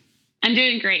 guys? I'm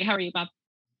doing great. How are you, Bob?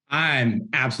 I'm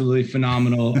absolutely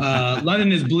phenomenal.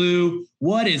 London is blue.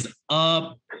 What is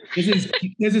up? This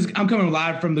is. I'm coming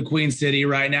live from the Queen City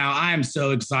right now. I am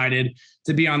so excited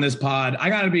to be on this pod. I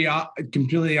got to be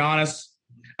completely honest.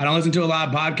 I don't listen to a lot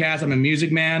of podcasts. I'm a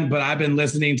music man, but I've been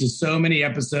listening to so many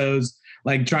episodes,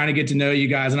 like trying to get to know you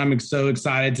guys, and I'm so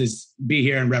excited to be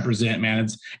here and represent, man.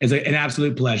 It's an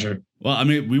absolute pleasure. Well, I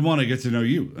mean, we want to get to know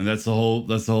you, and that's the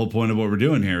whole point of what we're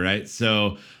doing here, right?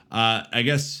 So, I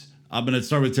guess I'm going to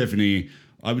start with Tiffany.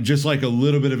 I would just like a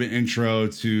little bit of an intro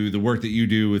to the work that you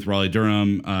do with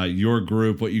Raleigh-Durham, your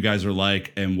group, what you guys are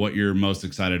like, and what you're most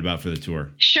excited about for the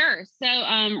tour. Sure. So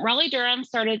Raleigh-Durham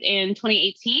started in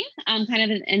 2018, kind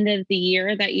of at the end of the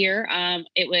year that year.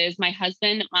 It was my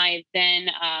husband, my then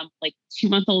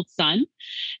 2-month-old son,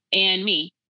 and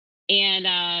me.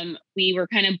 And we were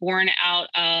kind of born out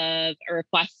of a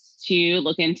request to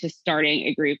look into starting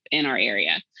a group in our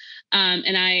area.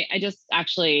 And I just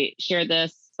actually shared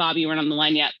this, Bob, you weren't on the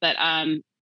line yet, but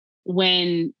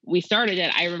when we started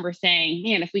it, I remember saying,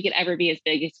 man, if we could ever be as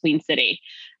big as Queen City,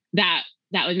 that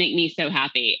would make me so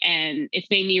happy. And it's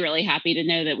made me really happy to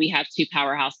know that we have 2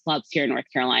 powerhouse clubs here in North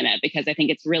Carolina, because I think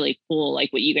it's really cool,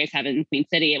 like what you guys have in Queen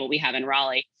City and what we have in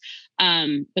Raleigh,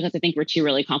 because I think we're 2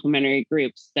 really complementary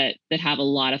groups that have a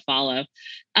lot of follow.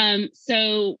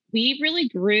 So we really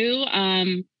grew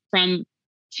from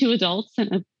 2 adults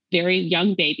and a very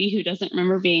young baby who doesn't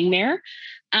remember being there,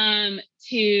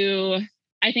 to,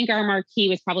 I think our marquee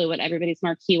was probably what everybody's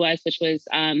marquee was, which was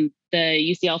the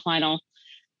UCL final,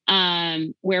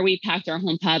 where we packed our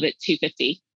home pub at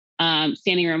 250,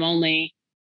 standing room only.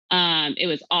 It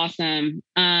was awesome.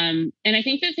 And I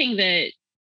think the thing that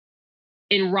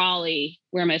in Raleigh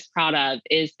we're most proud of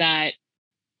is that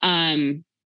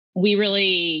we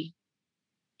really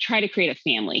try to create a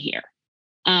family here.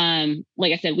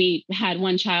 Like I said, we had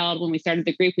 1 child when we started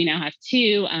the group. We now have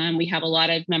 2. We have a lot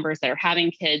of members that are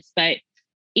having kids, but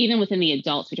even within the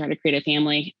adults, we try to create a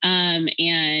family.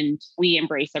 And we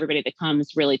embrace everybody that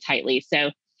comes really tightly. So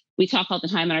we talk all the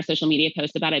time on our social media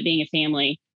posts about it being a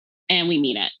family, and we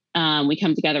mean it. We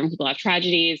come together when people have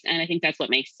tragedies. And I think that's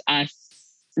what makes us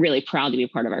really proud to be a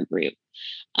part of our group.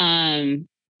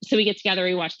 So we get together,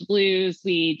 we watch the Blues,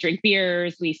 we drink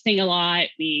beers, we sing a lot,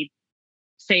 we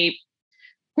say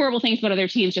horrible things about other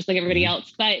teams, just like everybody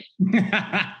else. But,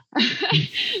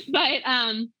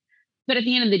 but at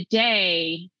the end of the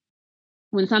day,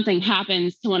 when something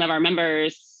happens to one of our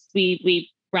members,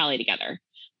 we rally together.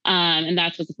 And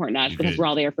that's what's important to us, because we're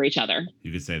all there for each other.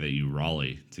 You could say that you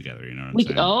Raleigh together. You know what I'm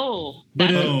saying? Oh,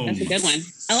 that's a good one.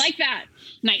 I like that.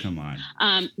 Nice. Come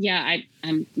on. Yeah, I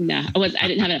didn't have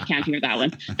enough caffeine for that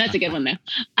one. That's a good one though.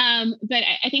 But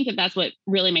I think that's what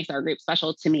really makes our group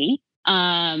special to me.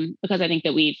 because I think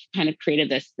that we've kind of created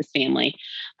this family.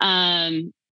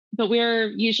 But we're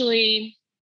usually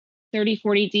 30,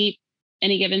 40 deep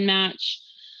any given match.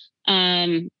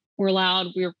 We're loud.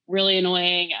 We're really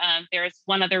annoying. There's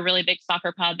one other really big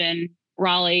soccer pub in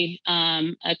Raleigh,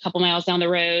 a couple miles down the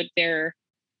road. They're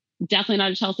definitely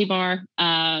not a Chelsea bar.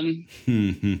 And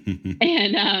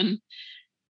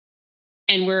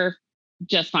we're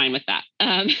just fine with that.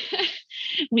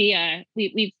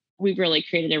 We've really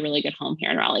created a really good home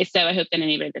here in Raleigh. So I hope that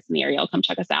anybody that's in the area will come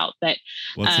check us out. But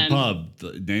what's the pub?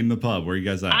 Name the pub. Where are you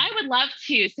guys at? I would love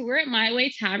to. So we're at My Way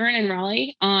Tavern in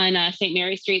Raleigh on St.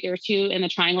 Mary Street. There are two in the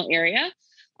Triangle area.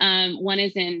 One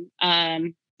is in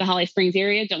the Holly Springs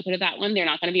area. Don't go to that one. They're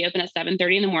not going to be open at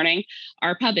 7:30 in the morning.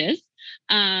 Our pub is.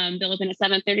 They'll open at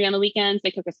 7:30 on the weekends.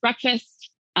 They cook us breakfast.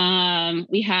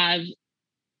 We have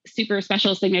super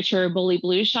special signature Bully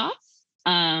Blue shots,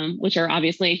 which are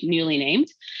obviously newly named.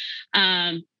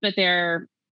 But they're,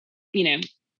 if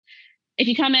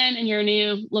you come in and you're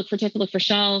new, look for Tiff, look for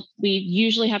Shell. We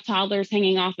usually have toddlers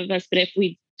hanging off of us, but if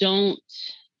we don't,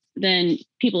 then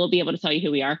people will be able to tell you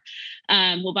who we are.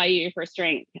 We'll buy you your first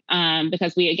drink,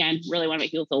 because we, again, really want to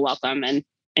make people feel welcome and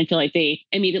feel like they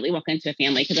immediately walk into a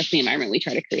family, because that's the environment we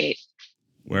try to create.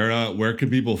 Where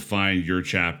can people find your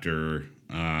chapter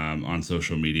on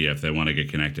social media if they want to get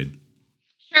connected?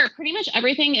 Sure. Pretty much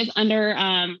everything is under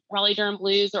Raleigh Durham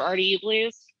Blues or RDU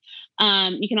Blues.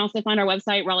 You can also find our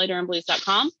website,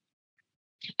 RaleighDurhamBlues.com.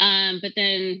 But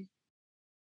then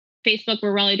Facebook,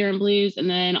 we're Raleigh Durham Blues. And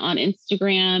then on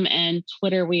Instagram and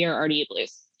Twitter, we are RDU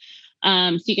Blues.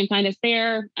 So you can find us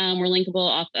there. We're linkable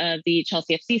off of the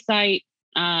Chelsea FC site,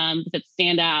 the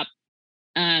Stand app.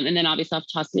 And then obviously off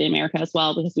Chelsea in America as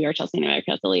well, because we are Chelsea in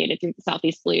America affiliated through the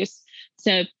Southeast Blues.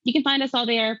 So you can find us all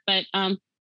there. But,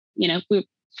 we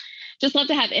just love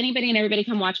to have anybody and everybody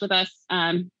come watch with us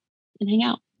and hang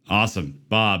out. Awesome.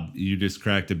 Bob, you just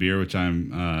cracked a beer, which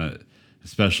I'm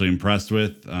especially impressed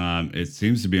with. It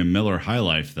seems to be a Miller High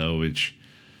Life, though, which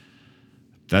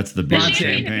that's the big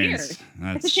champagnes.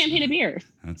 That's a champagne of beer.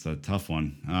 That's a tough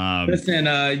one.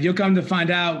 Listen, you'll come to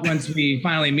find out once we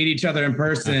finally meet each other in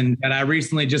person that I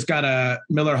recently just got a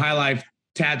Miller High Life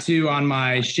tattoo on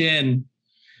my shin.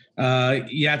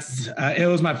 It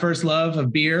was my first love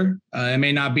of beer. It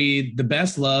may not be the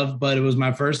best love, but it was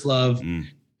my first love.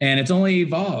 And it's only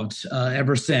evolved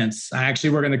ever since. I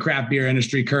actually work in the craft beer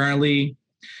industry currently,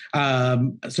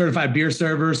 certified beer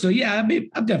server. So yeah,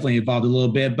 I've definitely evolved a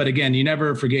little bit, but again, you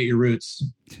never forget your roots.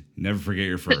 Never forget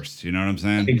your first. You know what I'm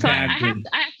saying? Exactly. So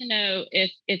I have to know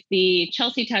if the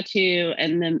Chelsea tattoo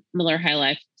and the Miller High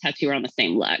Life tattoo are on the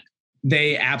same leg.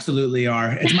 They absolutely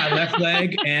are. It's my left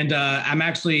leg, and I'm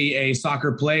actually a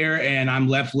soccer player, and I'm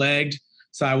left-legged.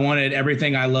 So I wanted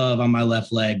everything I love on my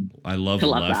left leg. I love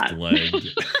left leg.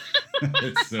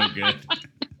 It's so good.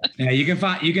 Yeah, you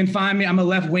can find me. I'm a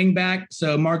left wing back.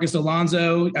 So Marcus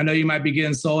Alonso, I know you might be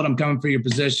getting sold. I'm coming for your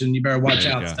position. You better watch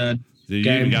out, stud. Dude,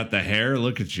 you even got the hair.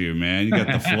 Look at you, man. You got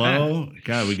the flow.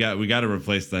 God, we got to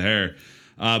replace the hair.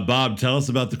 Bob, tell us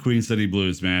about the Queen City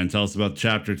Blues, man. Tell us about the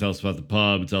chapter. Tell us about the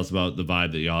pub. Tell us about the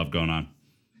vibe that y'all have going on.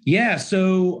 Yeah,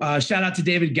 so shout out to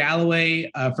David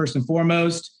Galloway, first and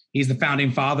foremost. He's the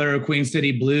founding father of Queen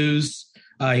City Blues.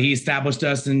 He established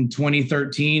us in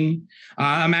 2013.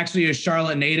 I'm actually a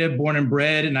Charlotte native, born and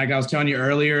bred. And like I was telling you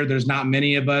earlier, there's not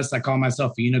many of us. I call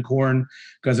myself a unicorn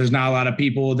because there's not a lot of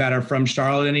people that are from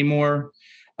Charlotte anymore.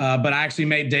 But I actually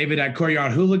met David at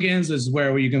Courtyard Hooligans. This is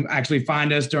where you can actually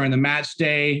find us during the match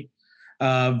day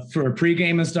for a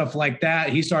pregame and stuff like that.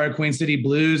 He started Queen City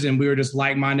Blues, and we were just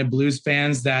like-minded blues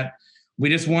fans that we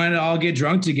just wanted to all get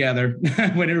drunk together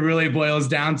when it really boils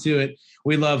down to it.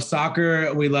 We love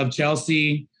soccer. We love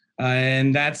Chelsea.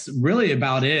 And that's really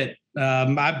about it.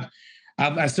 I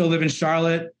still live in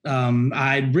Charlotte.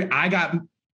 I got,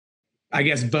 I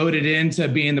guess, voted into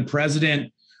being the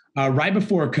president right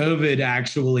before COVID,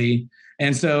 actually.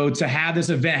 And so to have this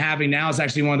event happening now is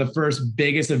actually one of the first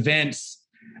biggest events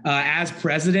as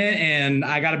president. And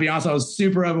I got to be honest, I was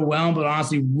super overwhelmed, but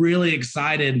honestly really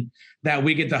excited that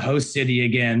we get to host city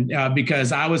again,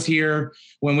 because I was here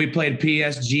when we played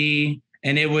PSG,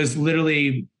 and it was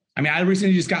literally, I mean, I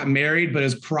recently just got married, but it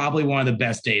was probably one of the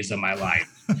best days of my life.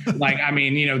 Like, I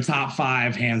mean, you know, top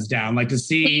 5 hands down. Like to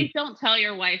see. Please don't tell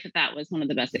your wife that was one of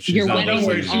the best. Your wedding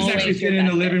was she's actually sitting in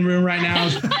the living room right now.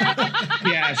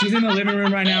 Yeah, she's in the living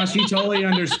room right now. She totally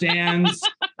understands.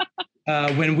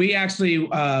 When we actually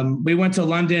we went to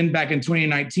London back in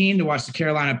 2019 to watch the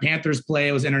Carolina Panthers play.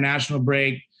 It was international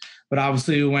break. But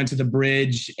obviously we went to the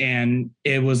bridge and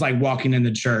it was like walking in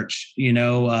the church, you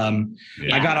know.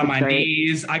 I got on my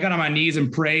knees. I got on my knees and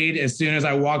prayed as soon as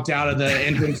I walked out of the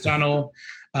entrance tunnel.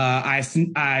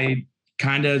 I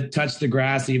kind of touched the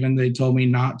grass, even they told me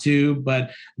not to.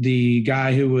 But the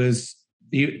guy who was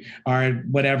our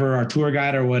tour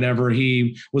guide or whatever,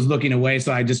 he was looking away,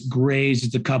 so I just grazed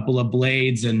just a couple of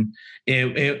blades, and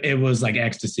it was like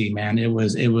ecstasy, man. It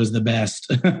was the best.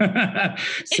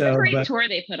 It's a great tour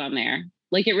they put on there.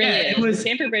 Like it really is. The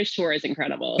Stamford Bridge tour is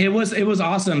incredible. It was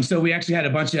awesome. So we actually had a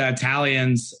bunch of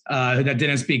Italians that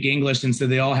didn't speak English, and so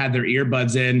they all had their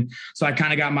earbuds in. So I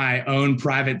kind of got my own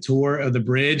private tour of the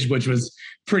bridge, which was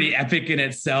pretty epic in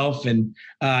itself. And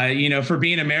for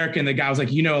being American, the guy was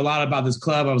like, "You know a lot about this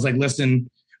club." I was like, "Listen,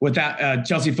 with that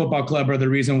Chelsea Football Club are the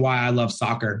reason why I love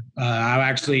soccer.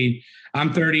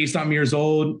 I'm 30 something years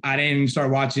old. I didn't even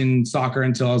start watching soccer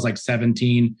until I was like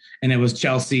 17. And it was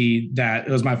Chelsea it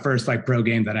was my first like pro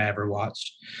game that I ever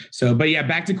watched. So, but yeah,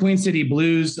 back to Queen City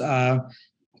Blues.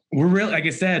 We're really, like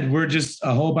I said, we're just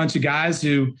a whole bunch of guys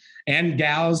and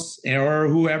gals or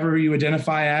whoever you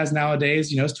identify as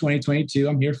nowadays. It's 2022.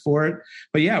 I'm here for it.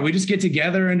 But yeah, we just get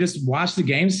together and just watch the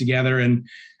games together. And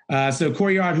so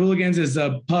Courtyard Hooligans is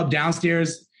a pub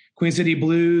downstairs. Queen City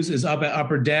Blues is up at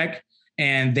Upper Deck.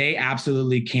 And they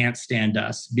absolutely can't stand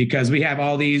us because we have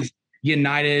all these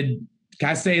United, can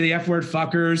I say the F word,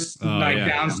 fuckers,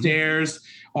 downstairs,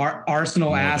 our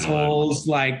Arsenal assholes.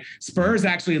 Like Spurs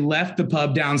actually left the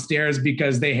pub downstairs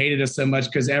because they hated us so much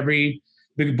because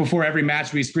before every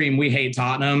match we scream, we hate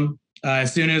Tottenham.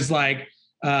 As soon as what's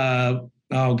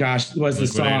the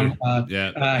song?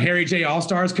 Harry J.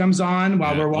 All-Stars comes on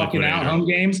while we're walking out home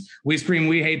games. We scream,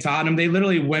 we hate Tottenham. They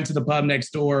literally went to the pub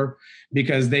next door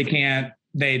because they can't,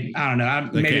 I don't know.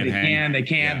 Maybe they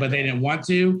can't, but they didn't want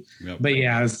to. Yep. But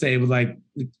yeah, I would say like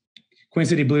Queen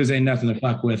City Blues ain't nothing to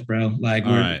fuck with, bro. Like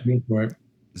we're good for it.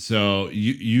 So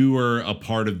you were a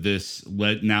part of this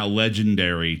now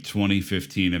legendary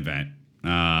 2015 event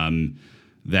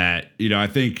that, I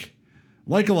think,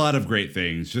 like a lot of great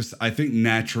things, just I think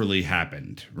naturally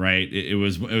happened, right? It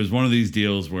was one of these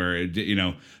deals where,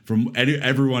 from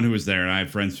everyone who was there, and I have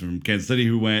friends from Kansas City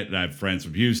who went, and I have friends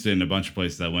from Houston, a bunch of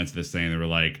places that went to this thing. They were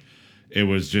like, it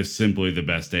was just simply the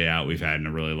best day out we've had in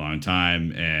a really long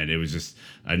time, and it was just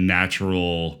a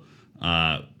natural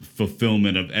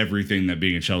fulfillment of everything that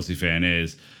being a Chelsea fan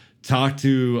is. Talk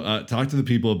to the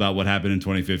people about what happened in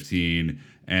 2015.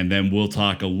 And then we'll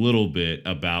talk a little bit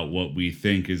about what we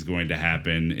think is going to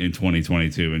happen in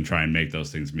 2022 and try and make those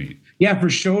things meet. Yeah, for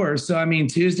sure. So, I mean,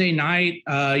 Tuesday night,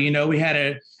 we had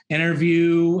an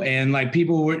interview and like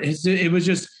it was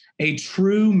just a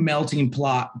true melting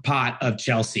pot of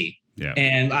Chelsea. Yeah.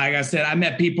 And like I said, I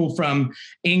met people from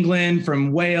England,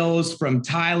 from Wales, from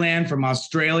Thailand, from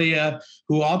Australia,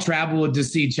 who all traveled to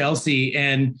see Chelsea.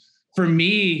 And for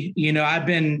me,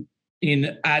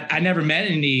 I never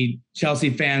met any Chelsea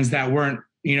fans that weren't,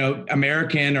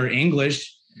 American or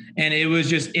English. And it was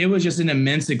just an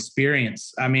immense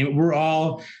experience. I mean, we're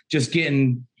all just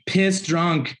getting pissed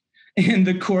drunk in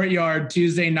the Courtyard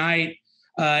Tuesday night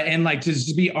and like to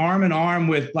just be arm in arm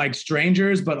with like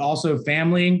strangers, but also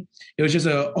family. It was just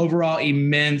an overall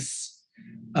immense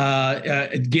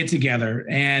get together.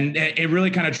 And it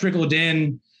really kind of trickled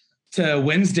in to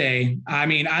Wednesday. I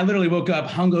mean, I literally woke up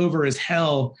hungover as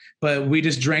hell, but we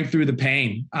just drank through the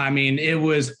pain. I mean, it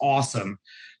was awesome.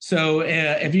 So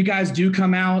if you guys do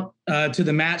come out to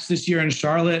the match this year in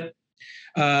Charlotte,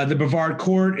 the Brevard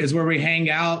Court is where we hang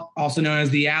out, also known as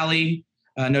the Alley.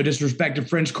 No disrespect to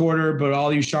French Quarter, but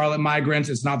all you Charlotte migrants,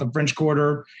 it's not the French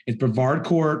Quarter. It's Brevard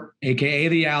Court, a.k.a.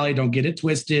 the Alley. Don't get it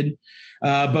twisted.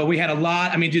 But we had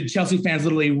Chelsea fans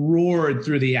literally roared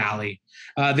through the Alley.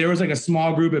 There was like a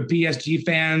small group of PSG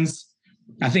fans.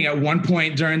 I think at one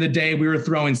point during the day, we were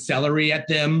throwing celery at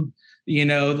them.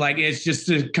 It's just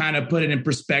to kind of put it in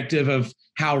perspective of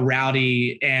how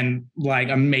rowdy and like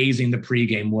amazing the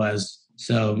pregame was.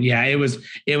 So yeah, it was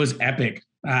epic.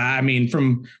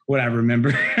 From what I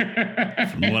remember.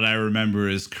 From what I remember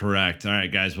is correct. All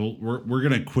right, guys. Well, we're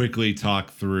gonna quickly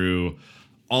talk through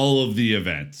all of the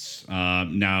events.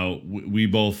 Now we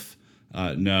both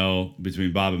know,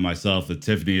 between Bob and myself, that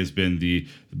Tiffany has been the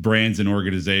brands and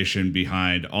organization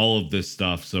behind all of this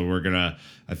stuff. So we're gonna,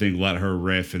 I think, let her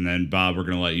riff, and then Bob, we're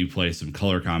gonna let you play some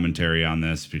color commentary on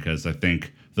this because I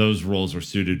think those roles are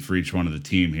suited for each one of the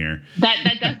team here.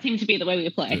 That does seem to be the way we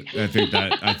play. I think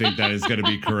that is going to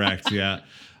be correct. Yeah.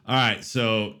 All right.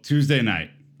 So Tuesday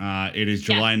night, it is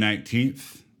July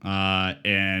 19th.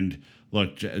 And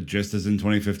look, just as in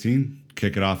 2015,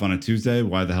 kick it off on a Tuesday.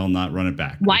 Why the hell not run it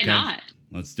back? Why not?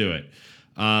 Let's do it.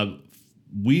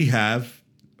 We have,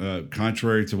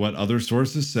 contrary to what other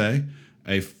sources say,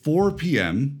 a 4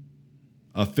 p.m.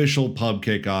 official pub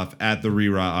kickoff at the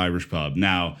Rira Irish Pub.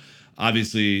 Now,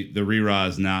 obviously the Re-Raw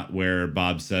is not where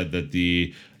Bob said that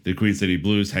the Queen City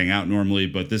Blues hang out normally,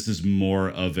 but this is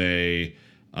more of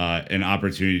an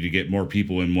opportunity to get more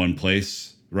people in one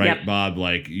place, right, Yep. Bob?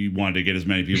 Like you wanted to get as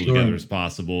many people Sure. together as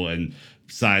possible, and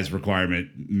size requirement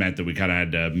meant that we kind of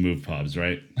had to move pubs,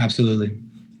 right? Absolutely.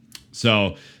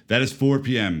 So that is 4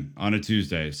 p.m. on a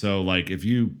Tuesday. So like if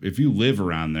you live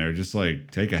around there, just like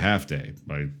take a half day,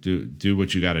 like do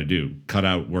what you got to do. Cut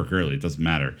out work early. It doesn't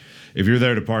matter. If you're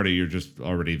there to party, you're just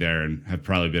already there and have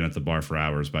probably been at the bar for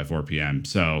hours by 4 p.m.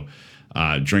 So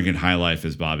drinking high life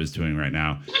as Bob is doing right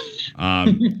now.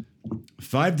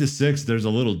 5 to 6, there's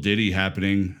a little ditty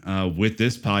happening with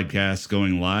this podcast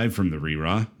going live from the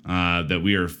Re-Raw that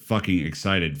we are fucking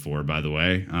excited for, by the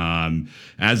way.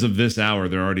 As of this hour,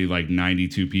 there are already like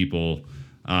 92 people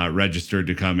registered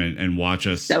to come and watch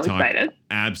us So talk excited.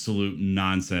 absolute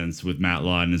nonsense with Matt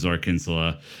Law and Nazar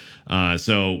Kinsella.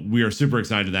 So we are super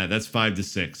excited that. That's 5 to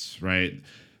 6, right?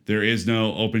 There is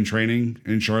no open training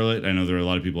in Charlotte. I know there are a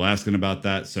lot of people asking about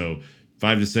that. So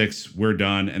 5 to 6, we're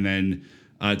done. And then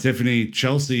Tiffany,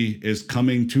 Chelsea is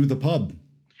coming to the pub.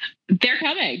 They're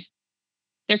coming.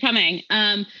 They're coming.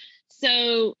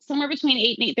 So somewhere between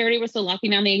 8 and 8:30, we're still locking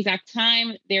down the exact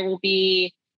time. There will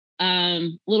be a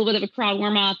little bit of a crowd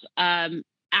warm up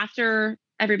after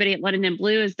everybody at London in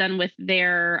Blue is done with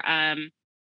their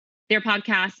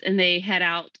podcast, and they head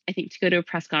out, I think, to go to a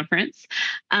press conference.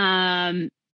 Then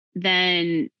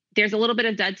there's a little bit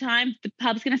of dead time. The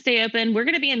pub's going to stay open. We're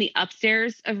going to be in the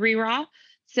upstairs of Re-Raw.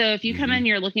 So if you come in,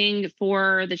 you're looking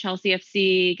for the Chelsea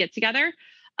FC get together,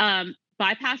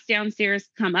 bypass downstairs,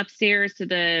 come upstairs to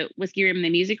the whiskey room and the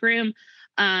music room,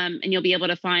 and you'll be able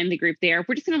to find the group there.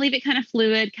 We're just going to leave it kind of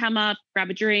fluid. Come up, grab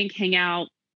a drink, hang out,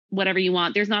 whatever you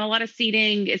want. There's not a lot of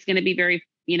seating. It's going to be very,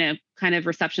 kind of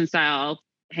reception style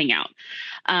hangout,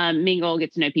 mingle,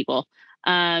 get to know people.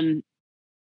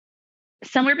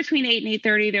 Somewhere between 8 and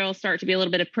 8:30, there will start to be a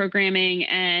little bit of programming,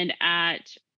 and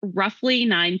at roughly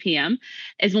 9 p.m.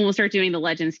 is when we'll start doing the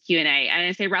Legends Q&A. And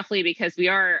I say roughly because we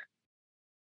are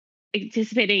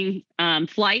anticipating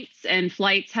flights, and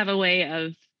flights have a way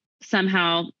of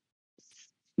somehow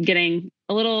getting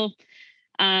a little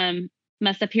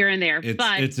messed up here and there.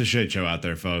 It's a shit show out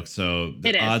there, folks. So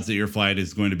the odds that your flight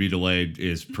is going to be delayed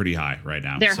is pretty high right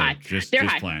now. They're so high. Just They're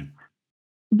high. plan.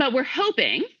 But we're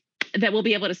hoping that we'll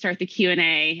be able to start the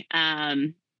Q&A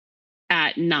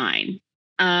at 9.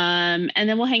 And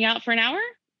then we'll hang out for an hour,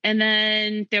 and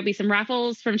then there'll be some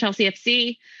raffles from Chelsea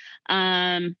FC.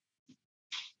 And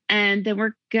then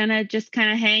we're gonna just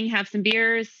kind of hang, have some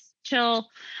beers, chill.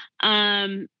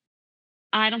 I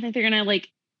don't think they're gonna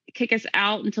kick us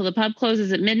out until the pub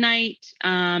closes at midnight.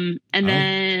 And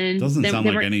then doesn't sound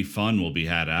like any fun will be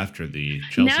had after the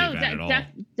Chelsea event at all.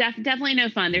 Definitely no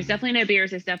fun. There's definitely no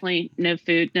beers. There's definitely no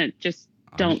food. No, just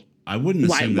don't. I wouldn't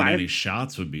assume that any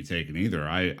shots would be taken either.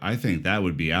 I think that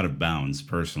would be out of bounds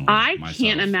personally. I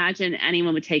can't imagine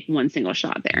anyone would take one single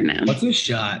shot there. No. What's a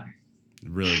shot?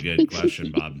 Really good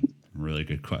question, Bob. Really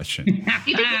good question. You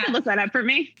think you could look that up for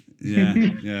me?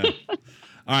 Yeah.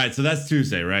 All right, so that's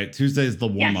Tuesday, right? Tuesday is the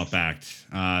warm-up act.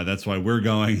 That's why we're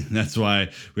going. That's why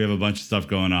we have a bunch of stuff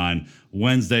going on.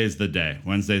 Wednesday is the day.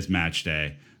 Wednesday's match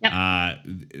day. Yep.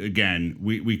 Again,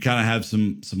 we kind of have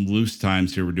some loose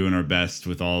times here. We're doing our best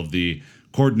with all of the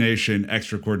coordination,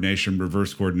 extra coordination,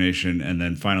 reverse coordination, and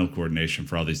then final coordination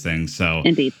for all these things. So,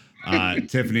 indeed.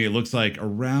 Tiffany, it looks like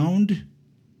around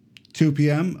 2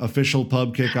 p.m. official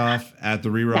pub kickoff at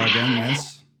the Re-Raw again,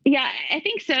 yes? Yeah, I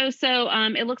think so. So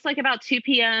it looks like about 2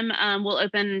 p.m. We'll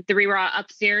open the Re-Raw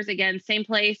upstairs again, same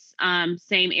place,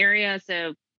 same area.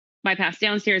 So bypass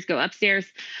downstairs, go upstairs.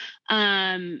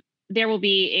 There will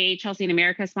be a Chelsea in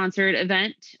America sponsored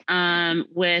event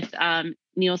with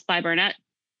Neil Spy Barnett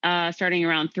starting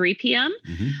around 3 p.m.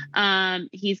 Mm-hmm.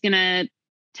 He's going to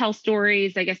tell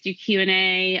stories, I guess, do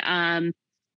Q&A,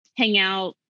 hang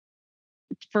out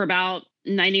for about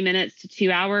 90 minutes to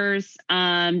 2 hours,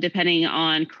 depending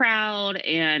on crowd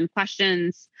and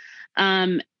questions.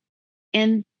 And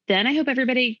then I hope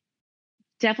everybody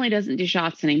definitely doesn't do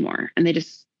shots anymore, and they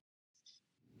just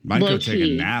might go take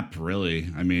a nap, really.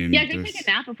 I mean, yeah, go take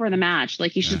a nap before the match.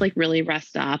 You should really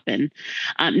rest up, and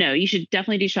no, you should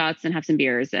definitely do shots and have some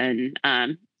beers and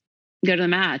go to the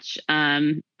match.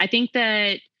 I think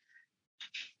that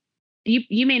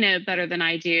you may know better than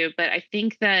I do, but I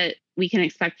think that we can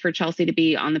expect for Chelsea to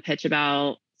be on the pitch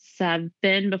about 7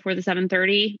 before the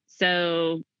 7:30.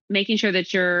 So making sure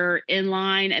that you're in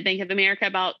line at Bank of America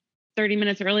about 30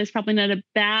 minutes early is probably not a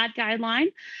bad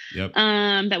guideline. Yep.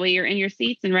 That way you're in your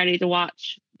seats and ready to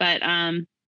watch. But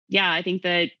yeah, I think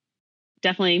that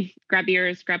definitely grab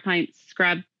beers, grab pints,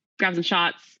 grab some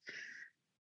shots.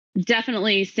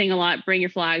 definitely sing a lot. Bring your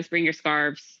flags, bring your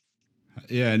scarves.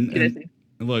 Yeah, and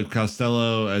look,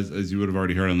 Costello, as you would have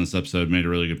already heard on this episode, made a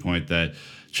really good point that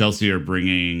Chelsea are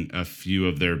bringing a few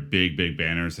of their big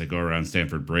banners that go around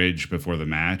Stamford Bridge before the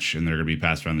match, and they're going to be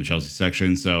passed around the Chelsea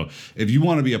section. So if you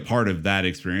want to be a part of that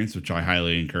experience, which I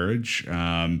highly encourage,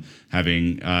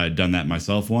 having done that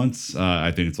myself once,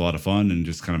 I think it's a lot of fun and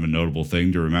just kind of a notable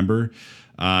thing to remember.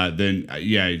 Then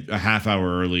a half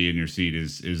hour early in your seat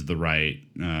is the right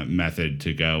method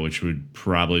to go, which would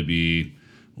probably be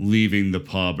leaving the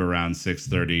pub around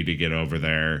 6:30 to get over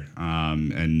there,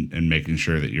 and making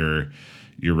sure that you're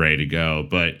ready to go.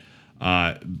 But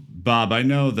Bob, I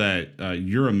know that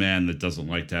you're a man that doesn't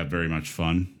like to have very much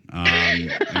fun,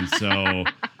 and so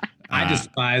I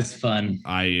despise fun.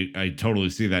 I totally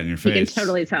see that in your face. You can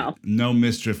totally tell. No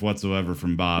mischief whatsoever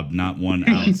from Bob, not 1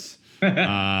 ounce.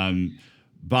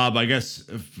 Bob, I guess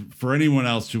for anyone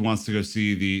else who wants to go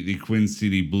see the Queen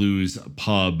City Blues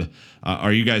pub,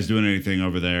 are you guys doing anything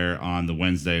over there on the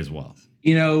Wednesday as well?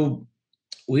 You know,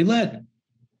 we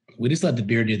just let the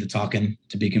beer do the talking,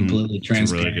 to be completely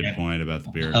transparent. That's a really good point about the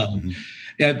beer.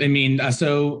 Yeah, I mean,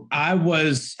 so I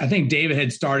think David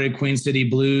had started Queen City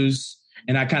Blues,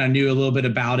 and I kind of knew a little bit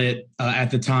about it at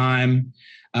the time.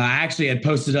 I actually had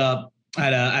posted up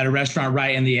at a restaurant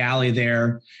right in the alley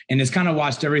there, and just kind of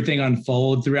watched everything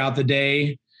unfold throughout the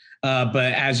day.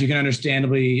 But as you can understand,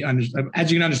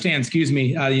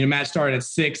 match started at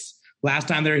 6. Last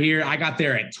time they were here, I got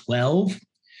there at 12.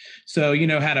 So,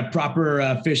 had a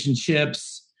proper fish and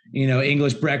chips,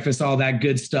 English breakfast, all that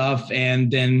good stuff.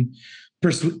 And then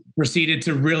proceeded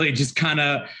to really just kind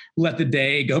of let the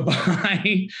day go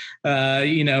by.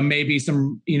 Maybe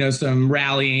some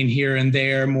rallying here and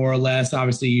there, more or less.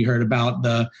 Obviously, you heard about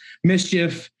the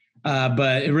mischief,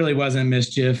 but it really wasn't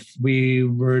mischief. We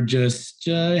were just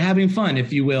having fun,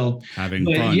 if you will. Fun.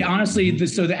 Yeah, honestly,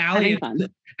 the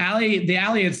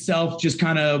alley itself just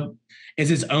kind of is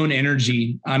its own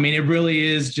energy. I mean, it really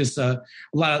is just a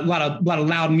lot of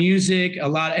loud music,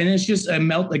 and it's just a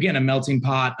melting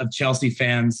pot of Chelsea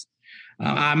fans.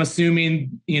 I'm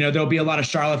assuming, there'll be a lot of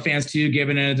Charlotte fans too,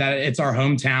 given that it's our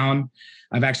hometown.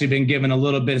 I've actually been given a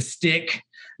little bit of stick,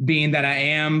 being that I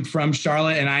am from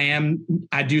Charlotte, and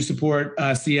I do support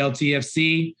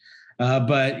CLTFC.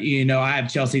 But I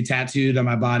have Chelsea tattooed on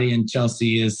my body, and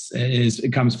Chelsea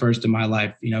it comes first in my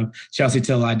life. Chelsea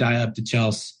till I die, up to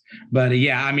Chelsea. But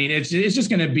I mean, it's just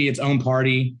going to be its own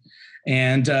party,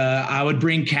 and I would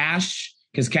bring cash,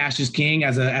 because cash is king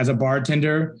as a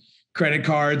bartender. Credit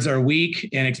cards are weak,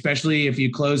 and especially if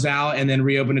you close out and then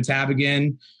reopen a tab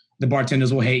again, the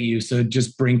bartenders will hate you. So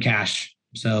just bring cash.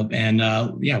 So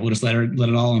we'll just let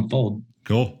it all unfold.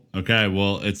 Cool. Okay.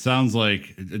 Well, it sounds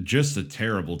like just a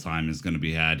terrible time is going to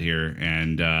be had here,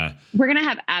 and we're going to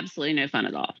have absolutely no fun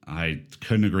at all. I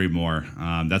couldn't agree more.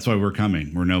 That's why we're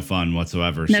coming. We're no fun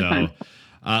whatsoever.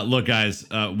 Look, guys,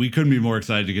 we couldn't be more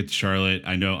excited to get to Charlotte.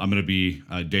 I know I'm going to be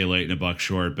a day late and a buck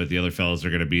short, but the other fellas are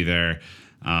going to be there.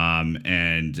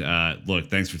 Look,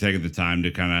 thanks for taking the time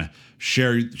to kind of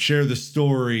share the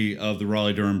story of the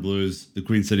Raleigh-Durham Blues, the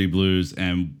Queen City Blues,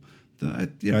 and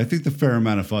I think the fair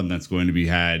amount of fun that's going to be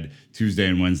had Tuesday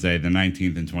and Wednesday, the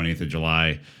 19th and 20th of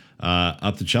July,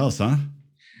 up to Chelsea, huh?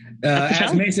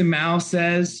 As Mason Mouse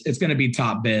says, it's going to be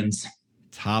top bins.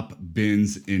 Top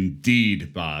bins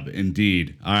indeed, Bob.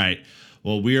 Indeed. All right.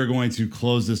 Well, we are going to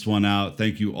close this one out.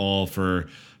 Thank you all for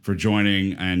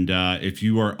joining. And if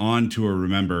you are on tour,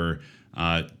 remember,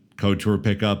 code tour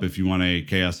pickup. If you want a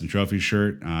Chaos and Trophy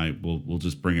shirt, we'll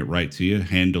just bring it right to you,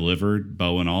 hand delivered,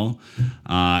 bow and all.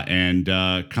 And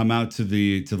come out to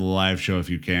the live show if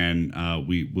you can.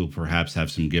 We will perhaps have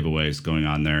some giveaways going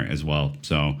on there as well.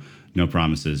 So no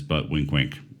promises, but wink,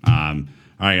 wink. All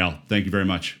right, y'all. Thank you very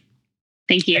much.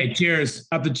 Thank you. Hey, cheers.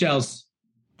 Up to Chelsea.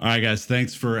 All right, guys,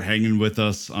 thanks for hanging with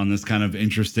us on this kind of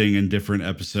interesting and different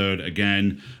episode.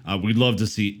 Again, we'd love to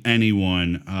see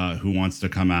anyone who wants to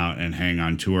come out and hang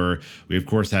on tour. We, of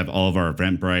course, have all of our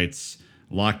Eventbrites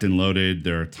locked and loaded.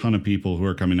 There are a ton of people who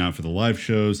are coming out for the live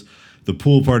shows, the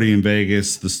pool party in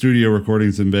Vegas, the studio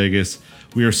recordings in Vegas.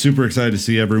 We are super excited to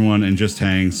see everyone and just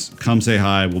hangs. Come say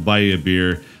hi. We'll buy you a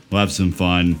beer. We'll have some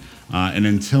fun. And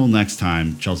until next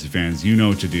time, Chelsea fans, you know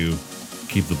what to do.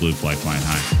 Keep the blue flag flying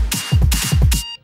high.